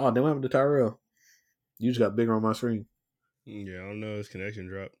 Oh, then what happened to Tyrell? You just got bigger on my screen. Yeah, I don't know. His connection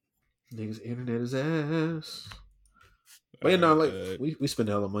dropped. Niggas internet is ass. But yeah, no, like we spend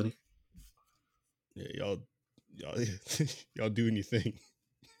a hell of money. Yeah, y'all doing your thing.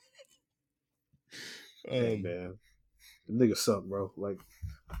 Hey, man, them niggas suck, bro. Like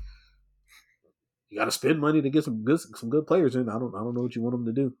you gotta spend money to get some good players in. I don't know what you want them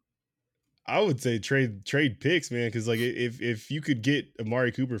to do. I would say trade picks, man, because like if you could get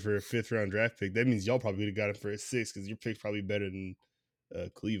Amari Cooper for a 5th round draft pick, that means y'all probably would have got him for a 6th because your pick's probably better than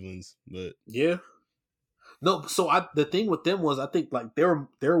Cleveland's. But yeah, no. So the thing with them was I think like they're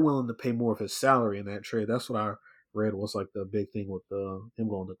willing to pay more of his salary in that trade. That's what I read was like the big thing with him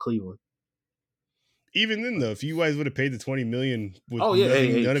going to Cleveland. Even then, though, if you guys would have paid the $20 million with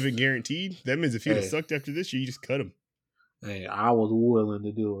none of it guaranteed, that means if he'd have sucked after this year, you just cut him. Hey, I was willing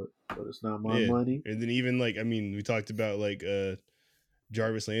to do it, but it's not my money. And then even like, I mean, we talked about like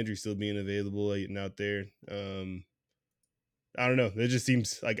Jarvis Landry still being available and out there. I don't know. It just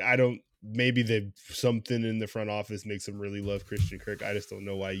seems like maybe something in the front office makes them really love Christian Kirk. I just don't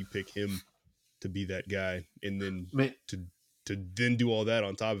know why you pick him to be that guy, and then to then do all that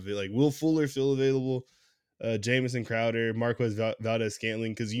on top of it. Like Will Fuller still available, Jamison Crowder, Marquez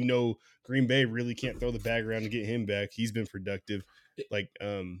Valdez-Scantling, because Green Bay really can't throw the bag around to get him back. He's been productive. Like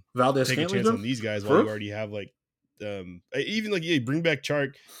take a chance on these guys while you already have like even like bring back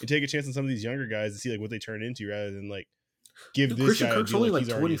Chark and take a chance on some of these younger guys to see like what they turn into rather than like give this Christian guy Kirk's only like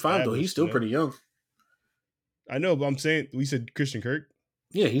 25 though. He's still pretty young. I know, but I'm saying we said Christian Kirk.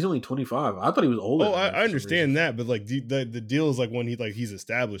 Yeah, he's only 25. I thought he was older. Oh, I understand that, but like the deal is like when he's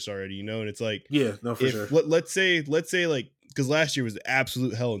established already, and it's like for sure. Let's say like because last year was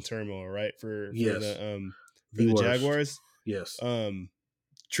absolute hell and turmoil, right? For the Jaguars. Yes.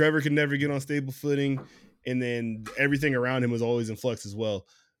 Trevor could never get on stable footing, and then everything around him was always in flux as well.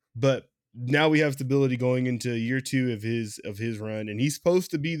 But now we have stability going into year 2 of his run, and he's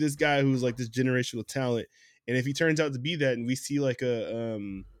supposed to be this guy who's like this generational talent. And if he turns out to be that, and we see like a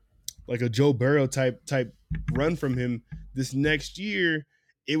Joe Burrow type run from him this next year,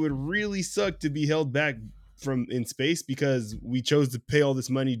 it would really suck to be held back from in space because we chose to pay all this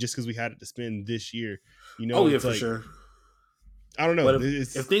money just because we had it to spend this year. For sure. I don't know. But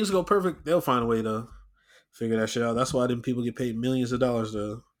if things go perfect, they'll find a way to figure that shit out. That's why them people get paid millions of dollars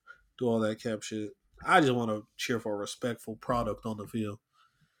to do all that cap shit. I just want to cheer for a respectful product on the field.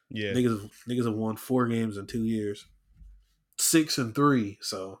 Yeah, niggas have won 4 games in 2 years, 6 and 3.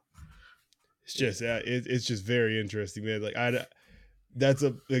 So it's just it's just very interesting, man. Like I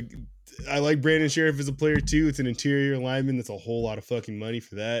like Brandon Scherff as a player too. It's an interior lineman. That's a whole lot of fucking money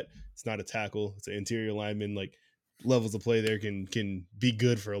for that. It's not a tackle. It's an interior lineman. Like levels of play there can be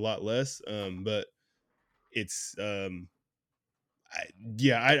good for a lot less. But it's I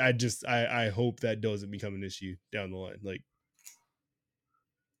hope that doesn't become an issue down the line. Like.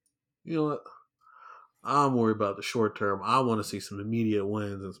 You know what? I'm worried about the short term. I want to see some immediate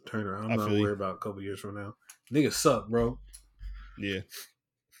wins and some turnaround. I'm not worried about a couple years from now. Niggas suck, bro. Yeah.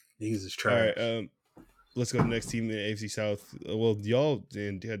 Niggas is trash. All right, let's go to the next team in the AFC South. Well, y'all,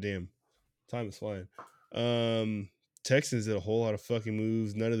 goddamn, time is flying. Texans did a whole lot of fucking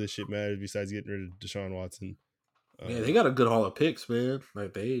moves. None of this shit matters besides getting rid of Deshaun Watson. Yeah, they got a good haul of picks, man.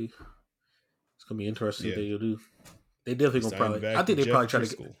 Like it's gonna be interesting what they do. They definitely gonna probably. I think they probably try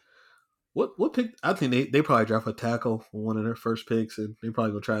to. What pick? I think they probably draft a tackle for one of their first picks, and they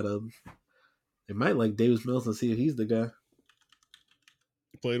probably gonna try to. They might like Davis Mills and see if he's the guy.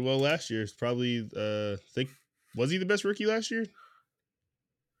 Played well last year. It's probably was he the best rookie last year? It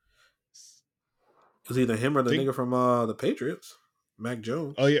was either him or the nigga from the Patriots, Mac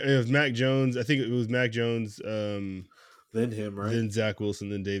Jones. Oh yeah, it was Mac Jones. I think it was Mac Jones. Then him, right? Then Zach Wilson.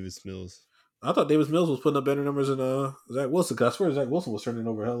 Then Davis Mills. I thought Davis Mills was putting up better numbers than Zach Wilson. Cause I swear Zach Wilson was turning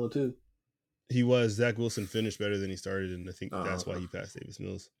over hella too. He was. Zach Wilson finished better than he started, and I think that's why he passed Davis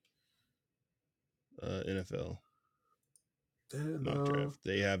Mills. NFL mock draft.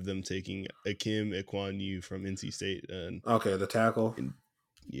 They have them taking Akim Ekwonu from NC State. And okay, the tackle.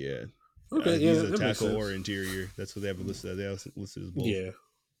 Yeah. Okay, he's a tackle or interior. That's what they have listed. They have listed as both. Yeah.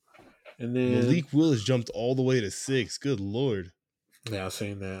 And then Malik Willis jumped all the way to 6. Good Lord. Yeah, I've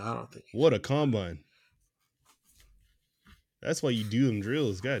seen that. I don't think. What a combine. That's why you do them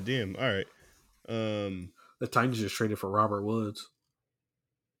drills. God damn. All right. The Titans just traded for Robert Woods.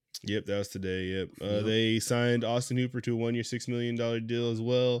 Yep, that was today. Yep. They signed Austin Hooper to a 1-year, $6 million deal as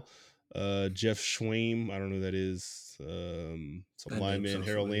well. Jeff Schwaim, I don't know who that is. Some lineman.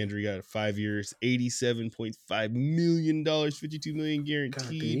 Harold Landry got 5 years, $87.5 million, $52 million guaranteed. God,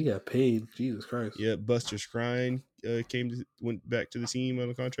 dude, he got paid. Jesus Christ. Yeah, Buster Skrine went back to the team on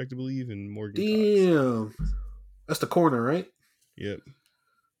a contract, I believe, and Morgan Damn. Cox. That's the corner, right? Yep. I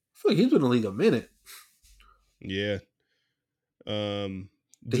feel like he's been in the league a minute. Yeah.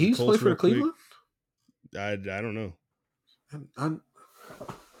 Did he play for Cleveland? I don't know. I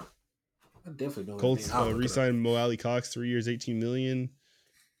definitely don't. Colts re-signed Mo Alley Cox, 3 years, $18 million.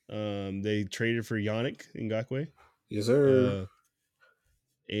 They traded for Yannick Ngakoue. Yes, sir.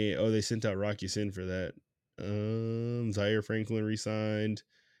 They sent out Rocky Sin for that. Zaire Franklin re-signed,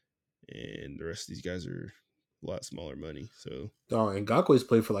 and the rest of these guys are a lot smaller money. So, Ngakoue's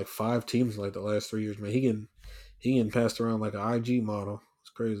played for like 5 teams in like the last 3 years. Man, he getting passed around like an IG model. It's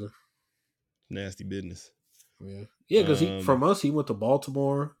crazy. Nasty business. Yeah, because from us he went to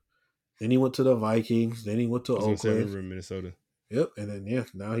Baltimore, then he went to the Vikings, then he went to Oakland, in Minnesota. Yep, and then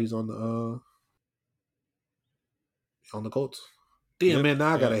now he's on the Colts. Damn, man,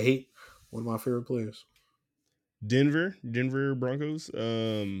 now I gotta hate one of my favorite players. Denver Broncos.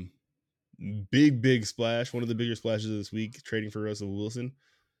 Big splash. One of the bigger splashes of this week, trading for Russell Wilson.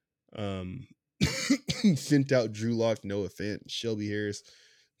 Sent out Drew Lock, Noah Fant, Shelby Harris,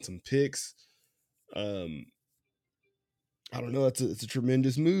 some picks. I don't know. It's a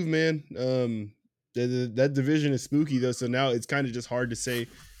tremendous move, man. That division is spooky though, so now it's kind of just hard to say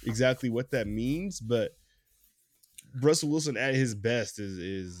exactly what that means. But Russell Wilson at his best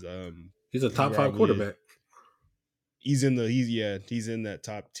is he's a top 5 quarterback. He's in that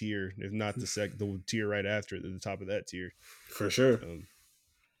top tier, if not the tier right after it, the top of that tier for sure.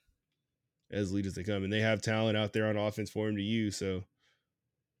 As elite as they come, and they have talent out there on offense for him to use. So,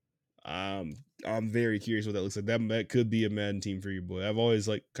 I'm very curious what that looks like. That could be a Madden team for you, boy. I've always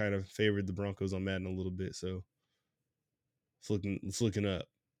kind of favored the Broncos on Madden a little bit, so it's looking up.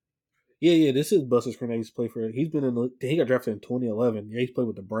 Yeah. This is Buster Skrine. He's played for. He got drafted in 2011. Yeah, he's played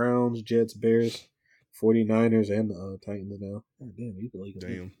with the Browns, Jets, Bears, 49ers, and the Titans now. Oh, damn, he's the league.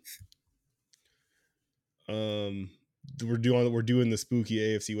 Damn. We're doing the spooky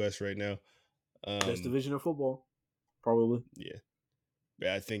AFC West right now. Best division of football, probably. Yeah,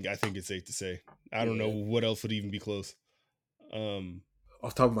 I think it's safe to say. I don't know what else would even be close. Off the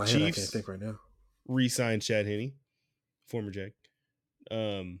top of my head, I can't think right now. Re-signed Chad Henne, former Jack.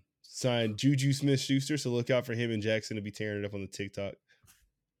 Signed Juju Smith-Schuster, so look out for him and Jackson to be tearing it up on the TikTok.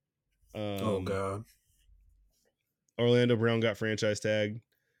 Oh God. Orlando Brown got franchise tagged.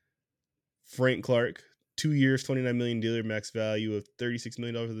 Frank Clark, 2 years, $29 million dealer, max value of $36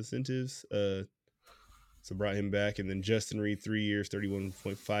 million of incentives. So brought him back. And then Justin Reed, 3 years,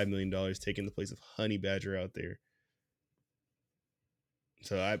 $31.5 million, taking the place of Honey Badger out there.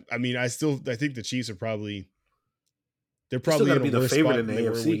 So, I think the Chiefs are probably in a worse spot than they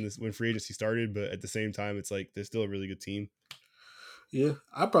were when free agency started. But at the same time, it's like they're still a really good team. Yeah,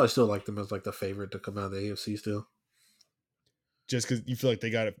 I probably still like them as the favorite to come out of the AFC still. Just because you feel like they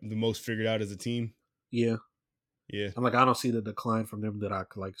got it the most figured out as a team. Yeah. I'm I don't see the decline from them that I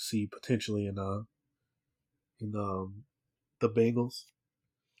could see potentially in the Bengals.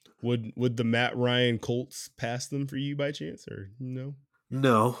 Would the Matt Ryan Colts pass them for you by chance, or no?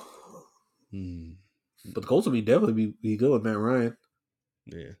 No. But the Colts would definitely be good with Matt Ryan.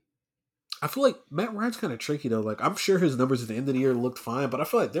 Yeah. I feel like Matt Ryan's kind of tricky though. I'm sure his numbers at the end of the year looked fine, but I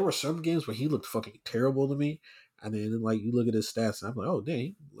feel like there were some games where he looked fucking terrible to me. And then you look at his stats, and I'm like, oh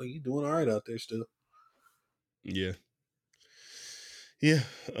dang, he's doing all right out there still. Yeah. Yeah.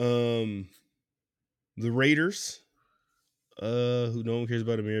 The Raiders. Who no one cares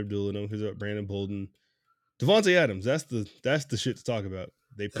about Amir Abdullah, no one cares about Brandon Bolden. Devontae Adams, that's the shit to talk about.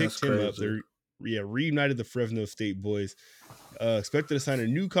 They picked him up. They're reunited the Fresno State boys. Expected to sign a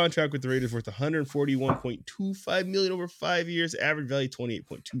new contract with the Raiders worth $141.25 million over 5 years. Average value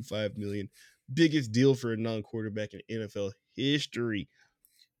 $28.25 million. Biggest deal for a non-quarterback in NFL history.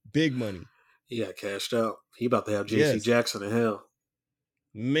 Big money. He got cashed out. He about to have J.C. Jackson in hell.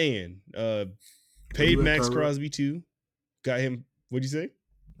 Man, paid Max Crosby too. Got him. What'd you say?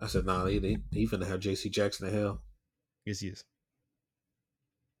 I said, nah, he finna have J.C. Jackson in hell. Yes, he is.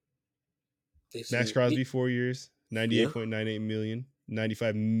 Max Crosby, 4 years, $98.98 million,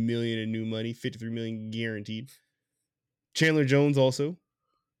 $95 million in new money, $53 million guaranteed. Chandler Jones also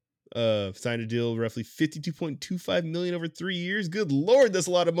signed a deal roughly $52.25 million over 3 years. Good Lord, that's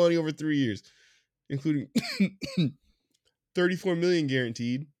a lot of money over 3 years, including $34 million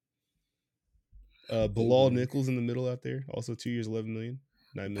guaranteed. Bilal Nichols in the middle out there, also 2 years, $11 million.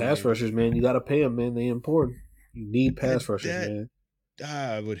 $9 million pass rushers, man, you got to pay them, man. They important. You need pass rushers, man.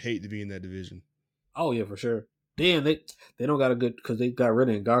 I would hate to be in that division. Oh yeah, for sure. Damn, they don't got a good because they got rid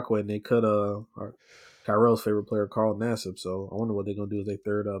of Ngakoue and they cut Tyrell's favorite player, Carl Nassib. So I wonder what they're gonna do with their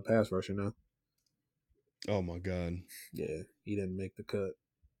third pass rusher now. Oh my god. Yeah, he didn't make the cut.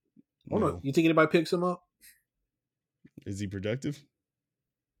 No. You think anybody picks him up? Is he productive?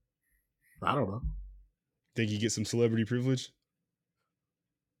 I don't know. Think he gets some celebrity privilege?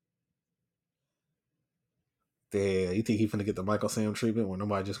 Yeah, you think he finna get the Michael Sam treatment where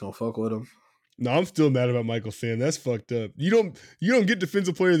nobody just gonna fuck with him? No, I'm still mad about Michael Sam. That's fucked up. You don't get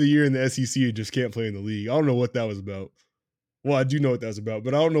Defensive Player of the Year in the SEC and just can't play in the league. I don't know what that was about. Well, I do know what that was about,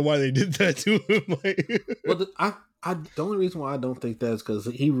 but I don't know why they did that to him. Well, the only reason why I don't think that is because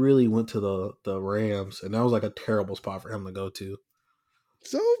he really went to the Rams, and that was like a terrible spot for him to go to.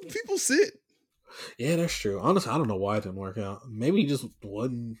 So people sit. Yeah, that's true. Honestly, I don't know why it didn't work out. Maybe he just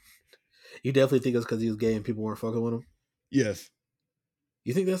wasn't. You definitely think it's because he was gay and people weren't fucking with him? Yes.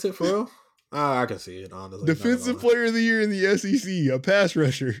 You think that's it for real? I can see it, honestly. Defensive Player of the Year in the SEC, a pass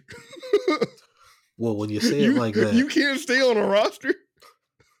rusher. Well, when you say it like that. You can't stay on a roster?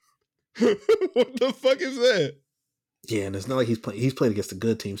 What the fuck is that? Yeah, and it's not like he's played against the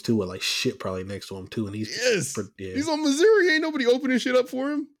good teams, too, with like shit probably next to him, too. And he's on Missouri. Ain't nobody opening shit up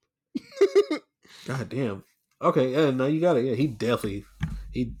for him. God damn. Okay, yeah, no, you got it.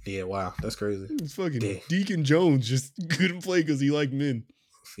 Yeah, wow, that's crazy. It's fucking Deacon Jones just couldn't play because he liked men.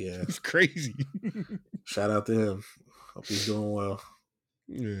 Yeah. It's crazy. Shout out to him. Hope he's doing well.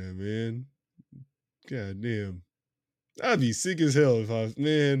 Yeah, man. God damn. I'd be sick as hell if I was,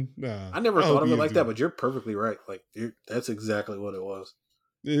 nah. I never thought of it like that, but you're perfectly right. Like, that's exactly what it was.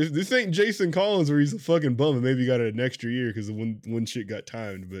 This ain't Jason Collins where he's a fucking bum and maybe got an extra year because when shit got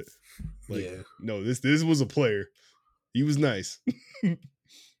timed, but no, this was a player. He was nice.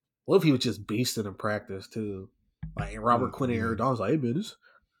 What if he was just beasting in practice too? Like Robert Quinn and Aaron Donald's like, hey man, this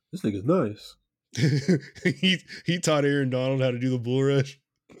nigga's nice. he taught Aaron Donald how to do the bull rush.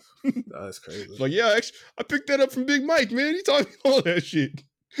 That's crazy. Like, yeah, actually, I picked that up from Big Mike, man. He taught me all that shit.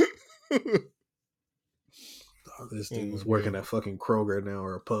 This dude's working at fucking Kroger now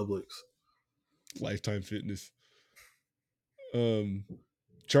or Publix. Lifetime Fitness.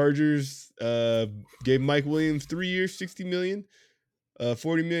 Chargers gave Mike Williams 3 years, $60 million,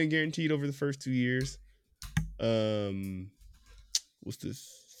 $40 million guaranteed over the first 2 years. What's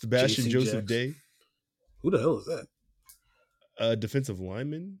this? Sebastian Joseph Day. Who the hell is that? Defensive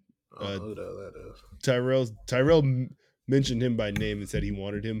lineman. Who the hell that is? Tyrell mentioned him by name and said he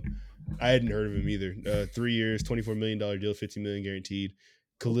wanted him. I hadn't heard of him either. 3 years, $24 million deal, $15 million guaranteed.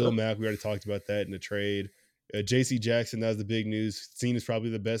 Khalil Mack, we already talked about that in the trade. J.C. Jackson, that was the big news. Seen as probably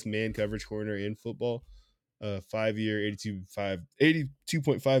the best man coverage corner in football. 5 year,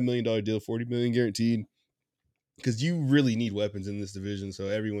 $82.5 million deal, $40 million guaranteed. Because you really need weapons in this division, so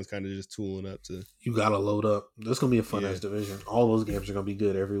everyone's kind of just tooling up to. You gotta load up. This is gonna be a fun ass division. All those games are gonna be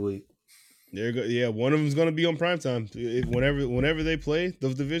good every week. Yeah, one of them's gonna be on primetime. Whenever they play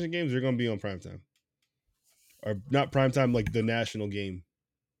those division games, they're gonna be on primetime. Or not primetime, like the national game.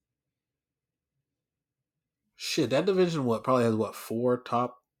 Shit, that division probably has 4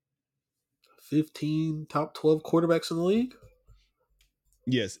 top 15, top 12 quarterbacks in the league?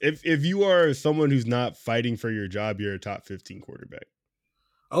 Yes. If you are someone who's not fighting for your job, you're a top 15 quarterback.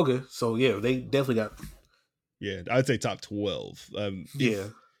 Okay. So yeah, they definitely got. Yeah, I'd say top 12. Yeah.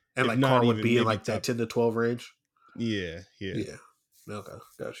 And like Carr would be in like that 10 to 12 range. Yeah. Okay,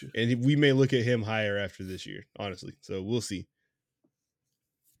 got you. And we may look at him higher after this year, honestly. So we'll see.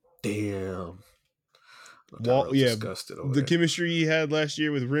 Damn. Disgusted over the there. chemistry he had last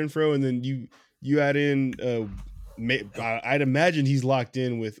year with Renfro, and then you add in. I'd imagine he's locked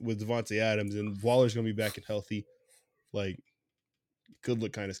in with Devontae Adams, and Waller's gonna be back and healthy. Like, could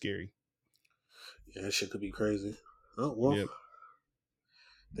look kind of scary. Yeah, that shit could be crazy. Oh well. Yep.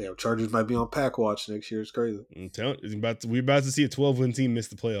 Damn, Chargers might be on pack watch next year. It's crazy. We're about to see a 12-win team miss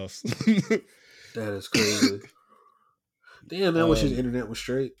the playoffs. That is crazy. Damn, man, I wish his internet was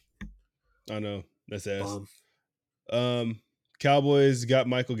straight. I know. That's ass. Cowboys got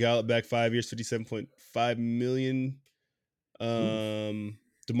Michael Gallup back 5 years, $57.5 million.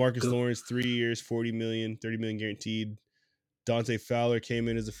 DeMarcus Lawrence 3 years, $40 million, $30 million guaranteed. Dante Fowler came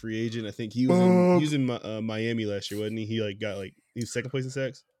in as a free agent. I think he was in Miami last year, wasn't he? He was second place in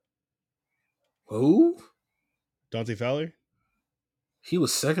sacks. Who? Dante Fowler? He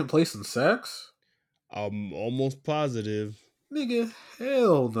was second place in sacks? I'm almost positive. Nigga,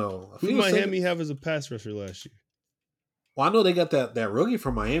 hell no. Who did Miami have as a pass rusher last year? Well, I know they got that rookie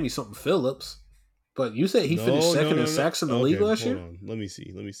from Miami, something Phillips. But you said he finished second in sacks in the league last year? On. Let me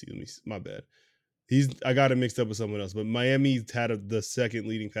see. My bad. I got it mixed up with someone else, but Miami had the second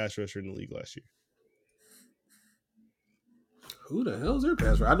leading pass rusher in the league last year. Who the hell is their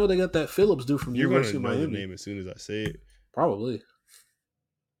pass rusher? I know they got that Phillips dude from University of Miami. You're going to know the name as soon as I say it. Probably.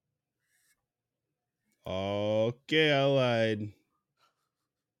 Okay, I lied.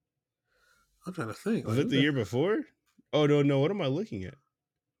 I'm trying to think. Was it the year before? Oh, no. What am I looking at?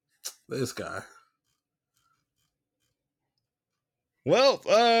 This guy. Well,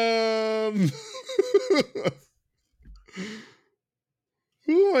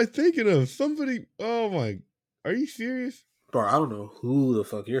 who am I thinking of? Somebody. Oh my! Are you serious? Bro, I don't know who the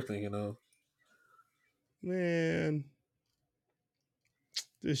fuck you're thinking of. Man,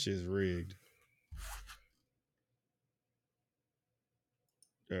 this shit's rigged.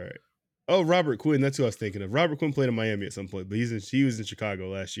 All right. Oh, Robert Quinn. That's who I was thinking of. Robert Quinn played in Miami at some point, but he was in Chicago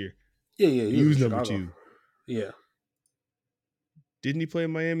last year. Yeah. He was number 2. Yeah. Didn't he play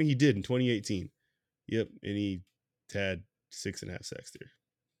in Miami? He did in 2018. Yep, and he had 6.5 sacks there.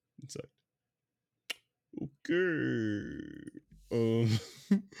 It's like, okay.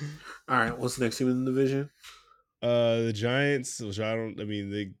 All right, what's the next team in the division? The Giants, which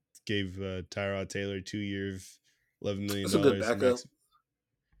they gave Tyrod Taylor 2 years, $11 million. That's a good backup.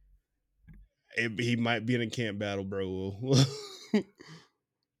 He might be in a camp battle, bro.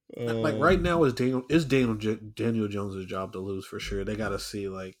 Like right now, is Daniel Jones' job to lose for sure. They got to see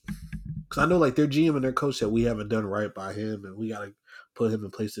because I know their GM and their coach said we haven't done right by him, and we got to put him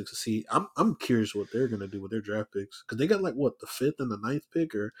in place to succeed. I'm curious what they're gonna do with their draft picks because they got the 5th and the 9th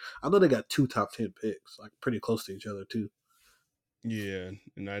pick, or I know they got 2 top 10 picks, pretty close to each other too. Yeah,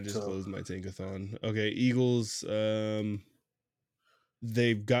 and I just closed my tankathon. Okay, Eagles.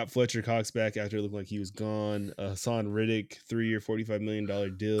 They've got Fletcher Cox back after it looked like he was gone. Hassan Riddick, 3-year, $45 million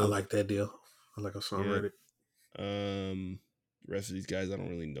deal. I like that deal. I like Hassan Riddick. The rest of these guys, I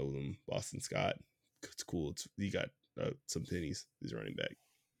don't really know them. Boston Scott, it's cool. He got some pennies. He's running back.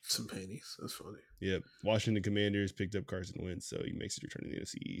 Some pennies. That's funny. Yep. Washington Commanders picked up Carson Wentz, so he makes his return to the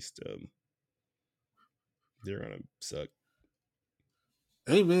NFC East. They're gonna suck.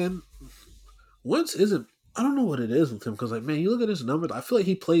 Hey man, Wentz isn't. I don't know what it is with him because, man, you look at his numbers. I feel like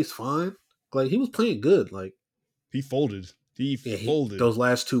he plays fine. He was playing good. He folded. He folded those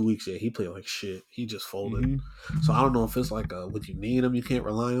last 2 weeks. Yeah, he played like shit. He just folded. Mm-hmm. So I don't know if it's when you need him, you can't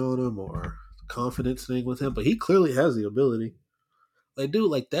rely on him, or confidence thing with him. But he clearly has the ability.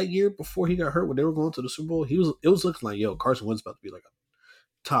 Dude, that year before he got hurt when they were going to the Super Bowl, it was looking like, Carson Wentz about to be a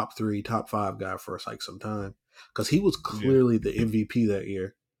top 3, top 5 guy for some time because he was clearly the MVP that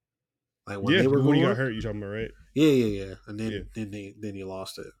year. When they were when he got hurt, you talking about, right? Yeah. And then he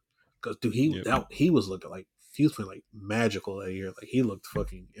lost it. Because dude, he was looking he was playing magical that year. He looked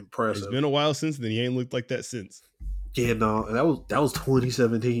fucking impressive. It's been a while since then. He ain't looked like that since. Yeah, no, and that was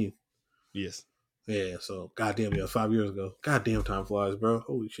 2017. Yes. Yeah, so goddamn, 5 years ago. Goddamn, time flies, bro.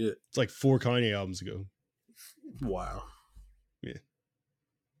 Holy shit. It's like 4 Kanye albums ago. Wow. Yeah.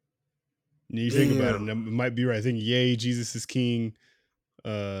 You think about it, it might be right. I think Yay, Jesus is King,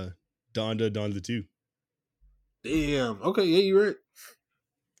 Donda 2. Damn. Okay, yeah, you're right.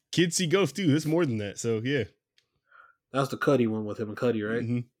 Kids See Ghost too. That's more than that. So yeah. That's the Cudi one with him and Cudi, right?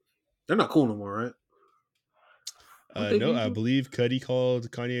 Mm-hmm. They're not cool no more, right? No, I believe Cudi called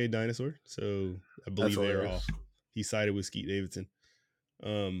Kanye a dinosaur. So I believe they're off. He sided with Skeet Davidson.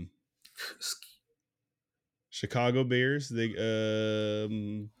 Chicago Bears, they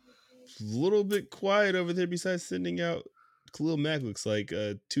little bit quiet over there besides sending out Khalil Mack. Looks like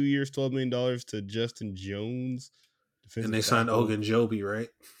 2 years, $12 million to Justin Jones, And they signed Ogunjobi, right?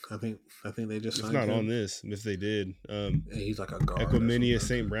 I think they just signed him. It's not on this. If they did, he's like a guard. Equimania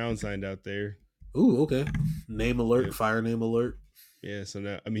St. Brown signed out there. Ooh, okay. Name alert, fire name alert. Yeah, so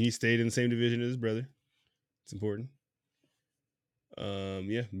now he stayed in the same division as his brother. It's important.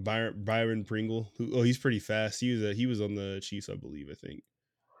 Byron Pringle. He's pretty fast. He was on the Chiefs, I believe. I think.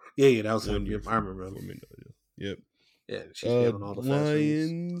 Yeah, that was him. I remember him. Yep. Yeah, Chiefs on all the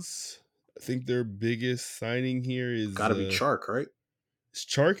Lions. I think their biggest signing here is got to be Chark, right? It's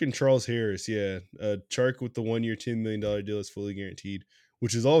Chark and Charles Harris. Yeah, Chark with the 1 year, $10 million deal is fully guaranteed,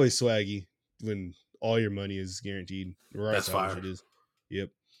 which is always swaggy when all your money is guaranteed. That's fire. It is. Yep.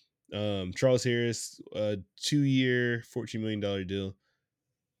 Charles Harris, 2 year, $14 million deal.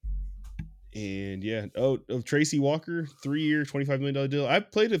 And Tracy Walker, 3 year, $25 million deal. I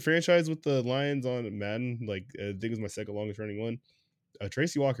played a franchise with the Lions on Madden. I think it was my second longest running one.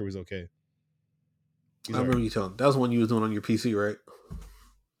 Tracy Walker was okay. I remember you telling. That was one you was doing on your PC, right?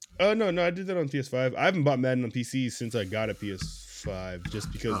 No, I did that on PS5. I haven't bought Madden on PC since I got a PS5,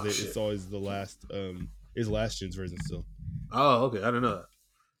 just because it's always the last gen's version still. Oh, okay. I didn't know that.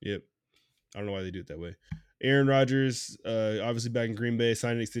 Yep. I don't know why they do it that way. Aaron Rodgers, obviously back in Green Bay,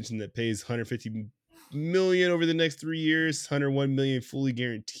 signed an extension that pays $150 million over the next 3 years, $101 million fully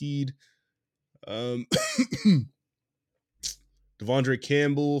guaranteed. Devondre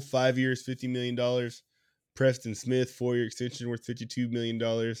Campbell, 5 years, $50 million. Preston Smith, 4 year extension worth $52 million.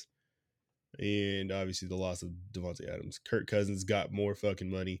 And obviously the loss of Devontae Adams. Kirk Cousins got more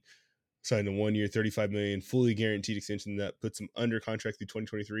fucking money. Signed a 1 year, $35 million fully guaranteed extension that puts him under contract through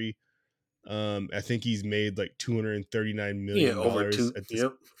 2023. I think he's made like $239 million over at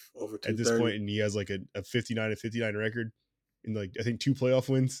this point, and he has like a 59-59 record in I think 2 playoff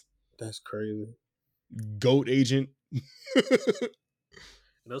wins. That's crazy. GOAT agent.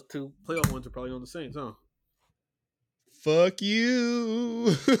 Those 2 playoff wins are probably on the Saints, huh? Fuck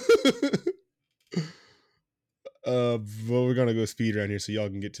you. Well, we're gonna go speed around here so y'all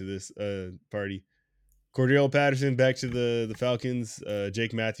can get to this party. Cordell Patterson back to the Falcons.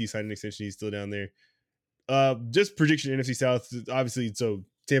 Jake Matthews signed an extension. He's still down there. Just prediction NFC South. Obviously, so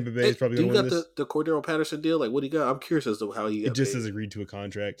Tampa Bay is probably going to win this. The Cordell Patterson deal? Like, what he got? I'm curious as to how he got paid. It just has agreed to a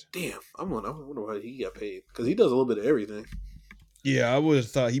contract. Damn. I wonder how he got paid. Because he does a little bit of everything. Yeah, I would have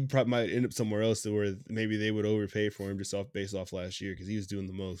thought he probably might end up somewhere else where maybe they would overpay for him just based off last year because he was doing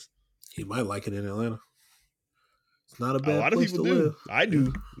the most. He might like it in Atlanta. It's not a bad place. A lot of people do. Live. I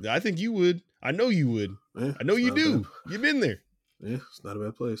do. I think you would. I know you would. Yeah, I know you do. You've been there. Yeah, it's not a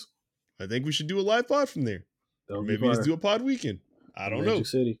bad place. I think we should do a live pod from there. Or maybe just do a pod weekend. I don't know.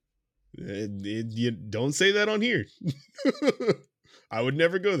 City. You don't say that on here. I would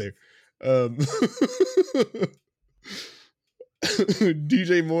never go there.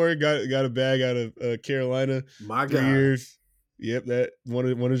 DJ Moore got a bag out of Carolina. My 3 years. Yep, that one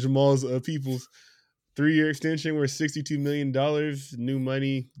of Jamal's people's 3 year extension worth $62 million. New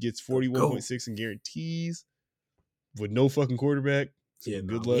money, gets 41.6 in guarantees with no fucking quarterback. So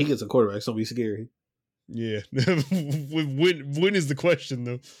good luck. He gets a quarterback. It's gonna be scary. Yeah. when is the question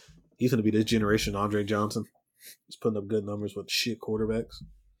though? He's gonna be this generation Andre Johnson. He's putting up good numbers with shit quarterbacks.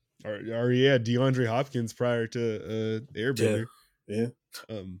 Or DeAndre Hopkins prior to Airbender. Yeah.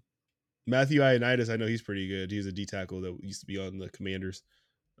 Matthew Ioannidis, I know he's pretty good. He's a D tackle that used to be on the Commanders.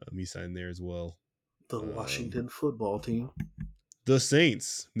 He signed there as well. The Washington football team. The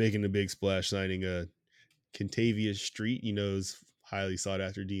Saints making a big splash, signing Kentavious Street, is highly sought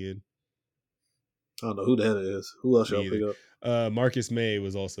after DN. I don't know who that is. Who else y'all pick up? Marcus May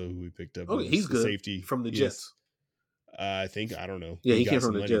was also who we picked up. Oh, he's good. Safety from the Jets. I don't know. Yeah, he came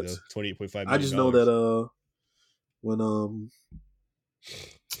from the Jets. $28.5 million. I just know that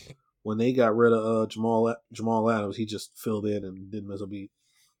when they got rid of Jamal Adams, he just filled in and didn't miss a beat.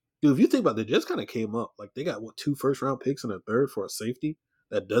 Dude, if you think about it, the Jets kind of came up. Like, they got, 2 first-round picks and a third for a safety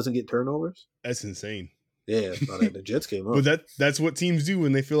that doesn't get turnovers? That's insane. Yeah, the Jets came up. But that's what teams do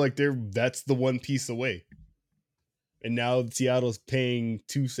when they feel like that's the one piece away. And now Seattle's paying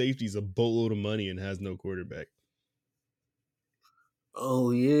 2 safeties a boatload of money and has no quarterback.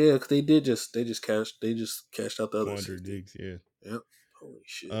 Oh yeah, because they just cashed out the other Diggs, yeah. Yep. Holy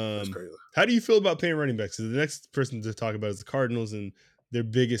shit, that's crazy. How do you feel about paying running backs? So the next person to talk about is the Cardinals, and their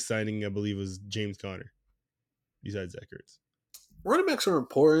biggest signing, I believe, was James Conner. Besides Zach Ertz, running backs are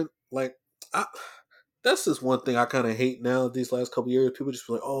important. Like, that's just one thing I kind of hate now. These last couple years, people just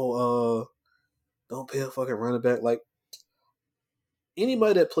be like, don't pay a fucking running back. Like,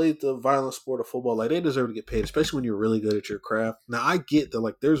 anybody that played the violent sport of football, like, they deserve to get paid, especially when you're really good at your craft. Now, I get that,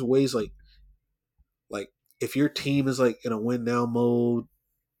 like, there's ways, like if your team is, like, in a win-now mode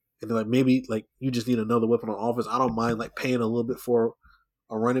and then like maybe like you just need another weapon on offense. I don't mind like paying a little bit for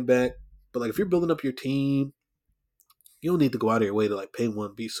a running back, but like if you're building up your team, you don't need to go out of your way to like pay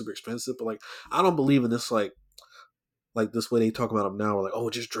one, be super expensive. But like I don't believe in this like this way they talk about him now. We're like, oh,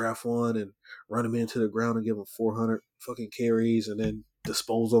 just draft one and run him into the ground and give him 400 fucking carries and then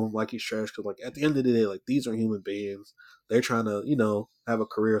dispose of him like he's trash. Because like at the end of the day, like these are human beings. They're trying to have a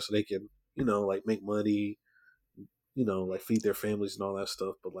career so they can like make money, like feed their families and all that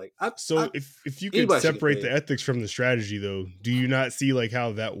stuff. But like, if you could separate the ethics from the strategy, though, do you not see like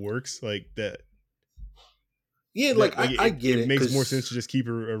how that works? Like that. Yeah, like I get it. It makes more sense to just keep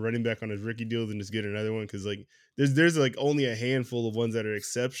a running back on his rookie deal than just get another one because like there's like only a handful of ones that are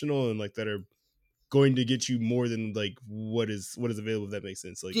exceptional and like that are going to get you more than like what is available. If that makes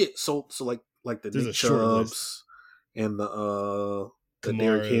sense. Like so like the Nick Chubbs and the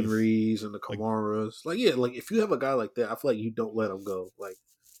Derrick Henrys and the Kamaras. Like if you have a guy like that, I feel like you don't let him go. Like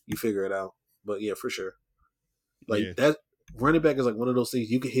you figure it out. But yeah, for sure. Like that running back is like one of those things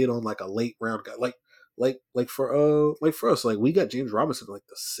you could hit on like a late round guy. Like for us, like we got James Robinson like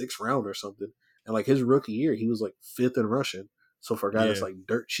the 6th round or something, and like his rookie year he was like 5th in rushing. So for a guy that's like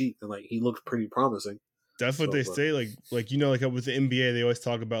dirt cheap and like he looked pretty promising. That's what they say. Like like with the NBA, they always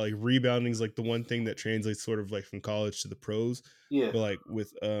talk about like rebounding is like the one thing that translates sort of like from college to the pros. Yeah. But like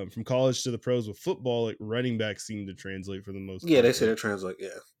with from college to the pros with football, like running backs seem to translate for the most. Yeah, they say they translate. Yeah.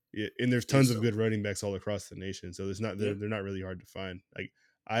 Yeah, and there's tons of good running backs all across the nation, so they're not really hard to find. Like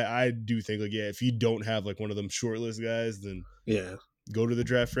I do think like if you don't have like one of them shortlist guys, then go to the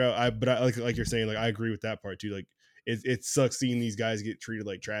draft route. But I like you're saying, like I agree with that part too. Like it sucks seeing these guys get treated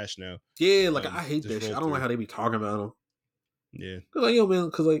like trash now. Yeah, like I hate that shit. I don't like how they be talking about them. Yeah, cause like man,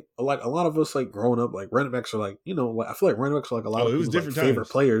 because like a lot of us like growing up, like running backs are like like I feel like running backs are like a lot of people's like, favorite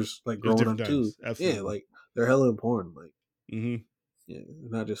players like growing up too. Absolutely. Yeah, like they're hella important. Like yeah,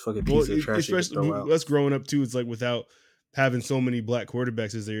 not just fucking piece of trash. Especially us growing up too. It's like without having so many black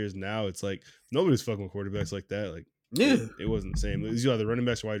quarterbacks as there is now, it's like nobody's fucking with quarterbacks like that. Like it wasn't the same. It was either running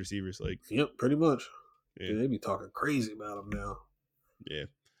backs or wide receivers. Like pretty much. Yeah, they be talking crazy about them now. Yeah.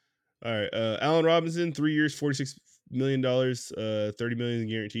 All right. Allen Robinson, 3 years, $46 million, $30 million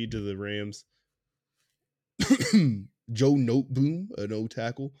guaranteed to the Rams. Joe Noteboom, a no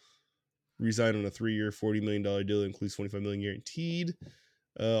tackle, resigned on a 3-year, $40 million deal, includes $25 million guaranteed.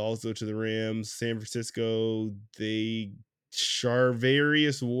 Also to the Rams. San Francisco, they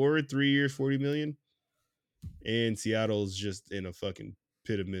Charvarius Ward, 3 years, $40 million. And Seattle's just in a fucking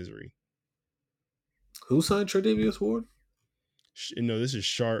pit of misery. Who signed Charvarius Ward? No, this is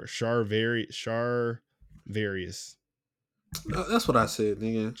Charvarius. That's what I said,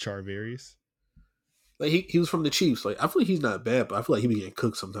 nigga. Charvarius. Like he was from the Chiefs. Like I feel like he's not bad, but I feel like he be getting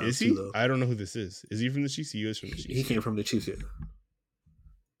cooked sometimes. Is he? Too, though. I don't know who this is. Is he from the Chiefs? He is from the Chiefs. He came from the Chiefs.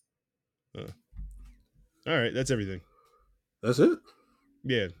 Yeah. All right, that's everything. That's it.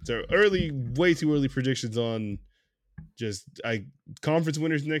 Yeah. So way too early predictions on just conference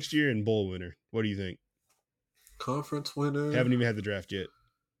winners next year and bowl winner. What do you think? Conference winner. Haven't even had the draft yet.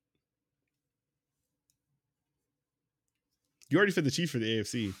 You already said the Chiefs for the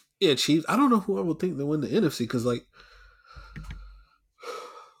AFC. Yeah, Chiefs. I don't know who I would think to win the NFC because, like,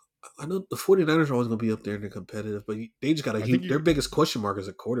 I know the 49ers are always going to be up there and they're competitive, but they just got their biggest question mark is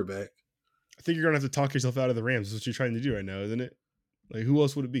a quarterback. I think you're going to have to talk yourself out of the Rams. That's what you're trying to do right now, isn't it? Like, who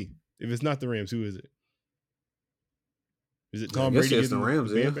else would it be? If it's not the Rams, who is it? Is it Tom Brady? It's the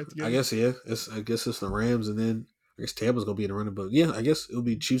Rams, yeah. I guess, yeah. I guess it's the Rams, and then I guess Tampa's going to be in the running, but yeah, I guess it'll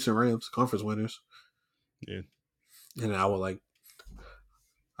be Chiefs and Rams, conference winners. Yeah. And I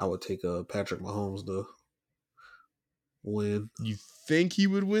would take Patrick Mahomes to win. You think he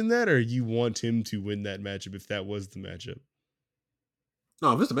would win that, or you want him to win that matchup if that was the matchup?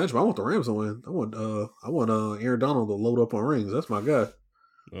 No, if it's the matchup, I want the Rams to win. I want Aaron Donald to load up on rings. That's my guy.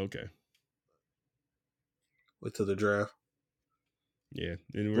 Okay. Wait till the draft. Yeah,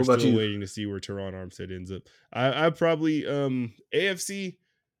 and we're still waiting to see where Teron Armstead ends up. I probably AFC,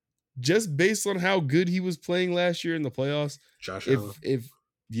 just based on how good he was playing last year in the playoffs. Josh Allen.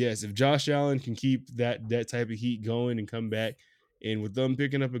 If Josh Allen can keep that type of heat going and come back, and with them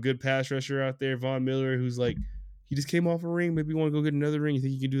picking up a good pass rusher out there, Von Miller, who's like, he just came off a ring, maybe you want to go get another ring. You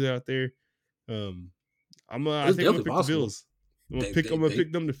think you can do that out there? I think I'm gonna pick the Bills. I'm gonna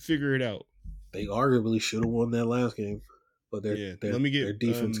pick them to figure it out. They arguably should have won that last game, but their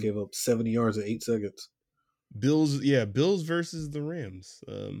defense gave up 70 yards in 8 seconds. Bills versus the Rams.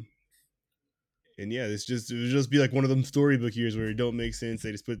 And yeah, it'll just be like one of them storybook years where it don't make sense.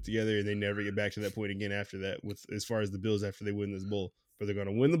 They just put it together and they never get back to that point again after that. With as far as the Bills after they win this bowl, but they're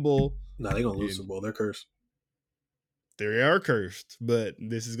gonna win the bowl. No, they're gonna lose the bowl. They're cursed. They are cursed, but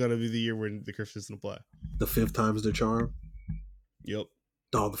this is gonna be the year where the curse doesn't apply. The 5th time's the charm. Yep.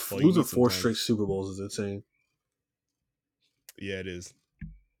 Dog, losing 4 straight Super Bowls is insane. Yeah, it is.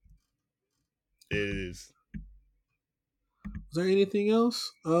 It is. Was there anything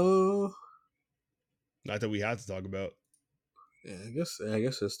else? Not that we had to talk about. Yeah, I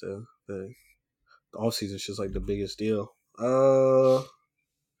guess it's the offseason is just like the biggest deal. I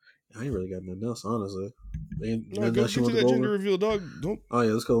ain't really got nothing else, honestly. No, go get to that gender reveal, dog. Don't. Oh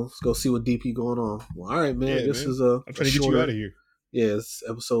yeah, let's go see what DP going on. Well, all right, man. Yeah, this man. is I'm trying to get you out of here. Yeah, it's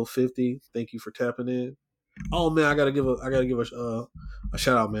episode 50. Thank you for tapping in. Oh man, I gotta give a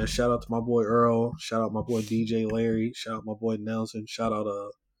shout out, man. Shout out to my boy Earl. Shout out my boy DJ Larry. Shout out my boy Nelson. Shout out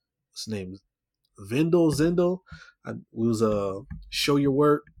what's his name? Zendel. We was Show Your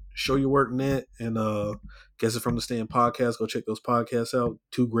Work Net and Guess It From the Stand podcast. Go check those podcasts out.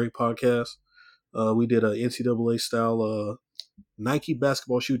 2 great podcasts. We did a NCAA style Nike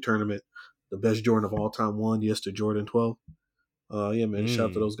basketball shoe tournament. The best Jordan of all time won. Yes, the Jordan 12. Yeah, man. Shout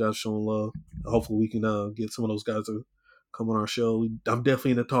out to those guys showing love. Hopefully, we can get some of those guys to come on our show. I'm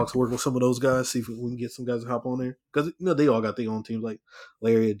definitely in the talks working with some of those guys. See if we can get some guys to hop on there because they all got their own teams. Like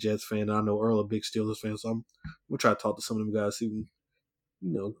Larry, a Jets fan. I know Earl, a big Steelers fan. So we'll try to talk to some of them guys. See if we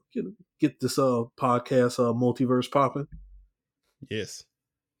can, get this podcast multiverse popping. Yes,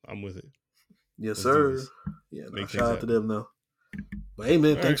 I'm with it. Yes, sir. Yeah, shout out to them though. But hey,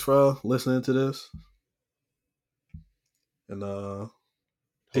 man, thanks for listening to this. And I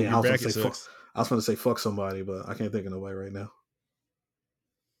was going to say fuck somebody, but I can't think of nobody right now.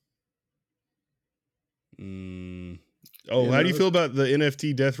 How do you feel about the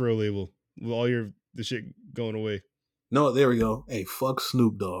NFT death row label with all the shit going away? No, there we go. Hey, fuck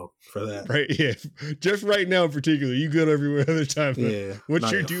Snoop Dogg for that. Right, yeah. Just right now in particular. You good everywhere other time. Yeah. What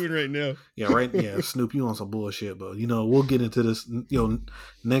you're doing right now. Yeah, right. Yeah, Snoop, you on some bullshit, but we'll get into this.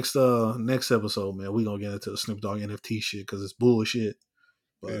 Next episode, man. We gonna get into the Snoop Dogg NFT shit because it's bullshit.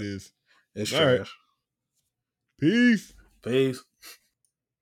 But it is. It's trash. Right. Peace. Peace.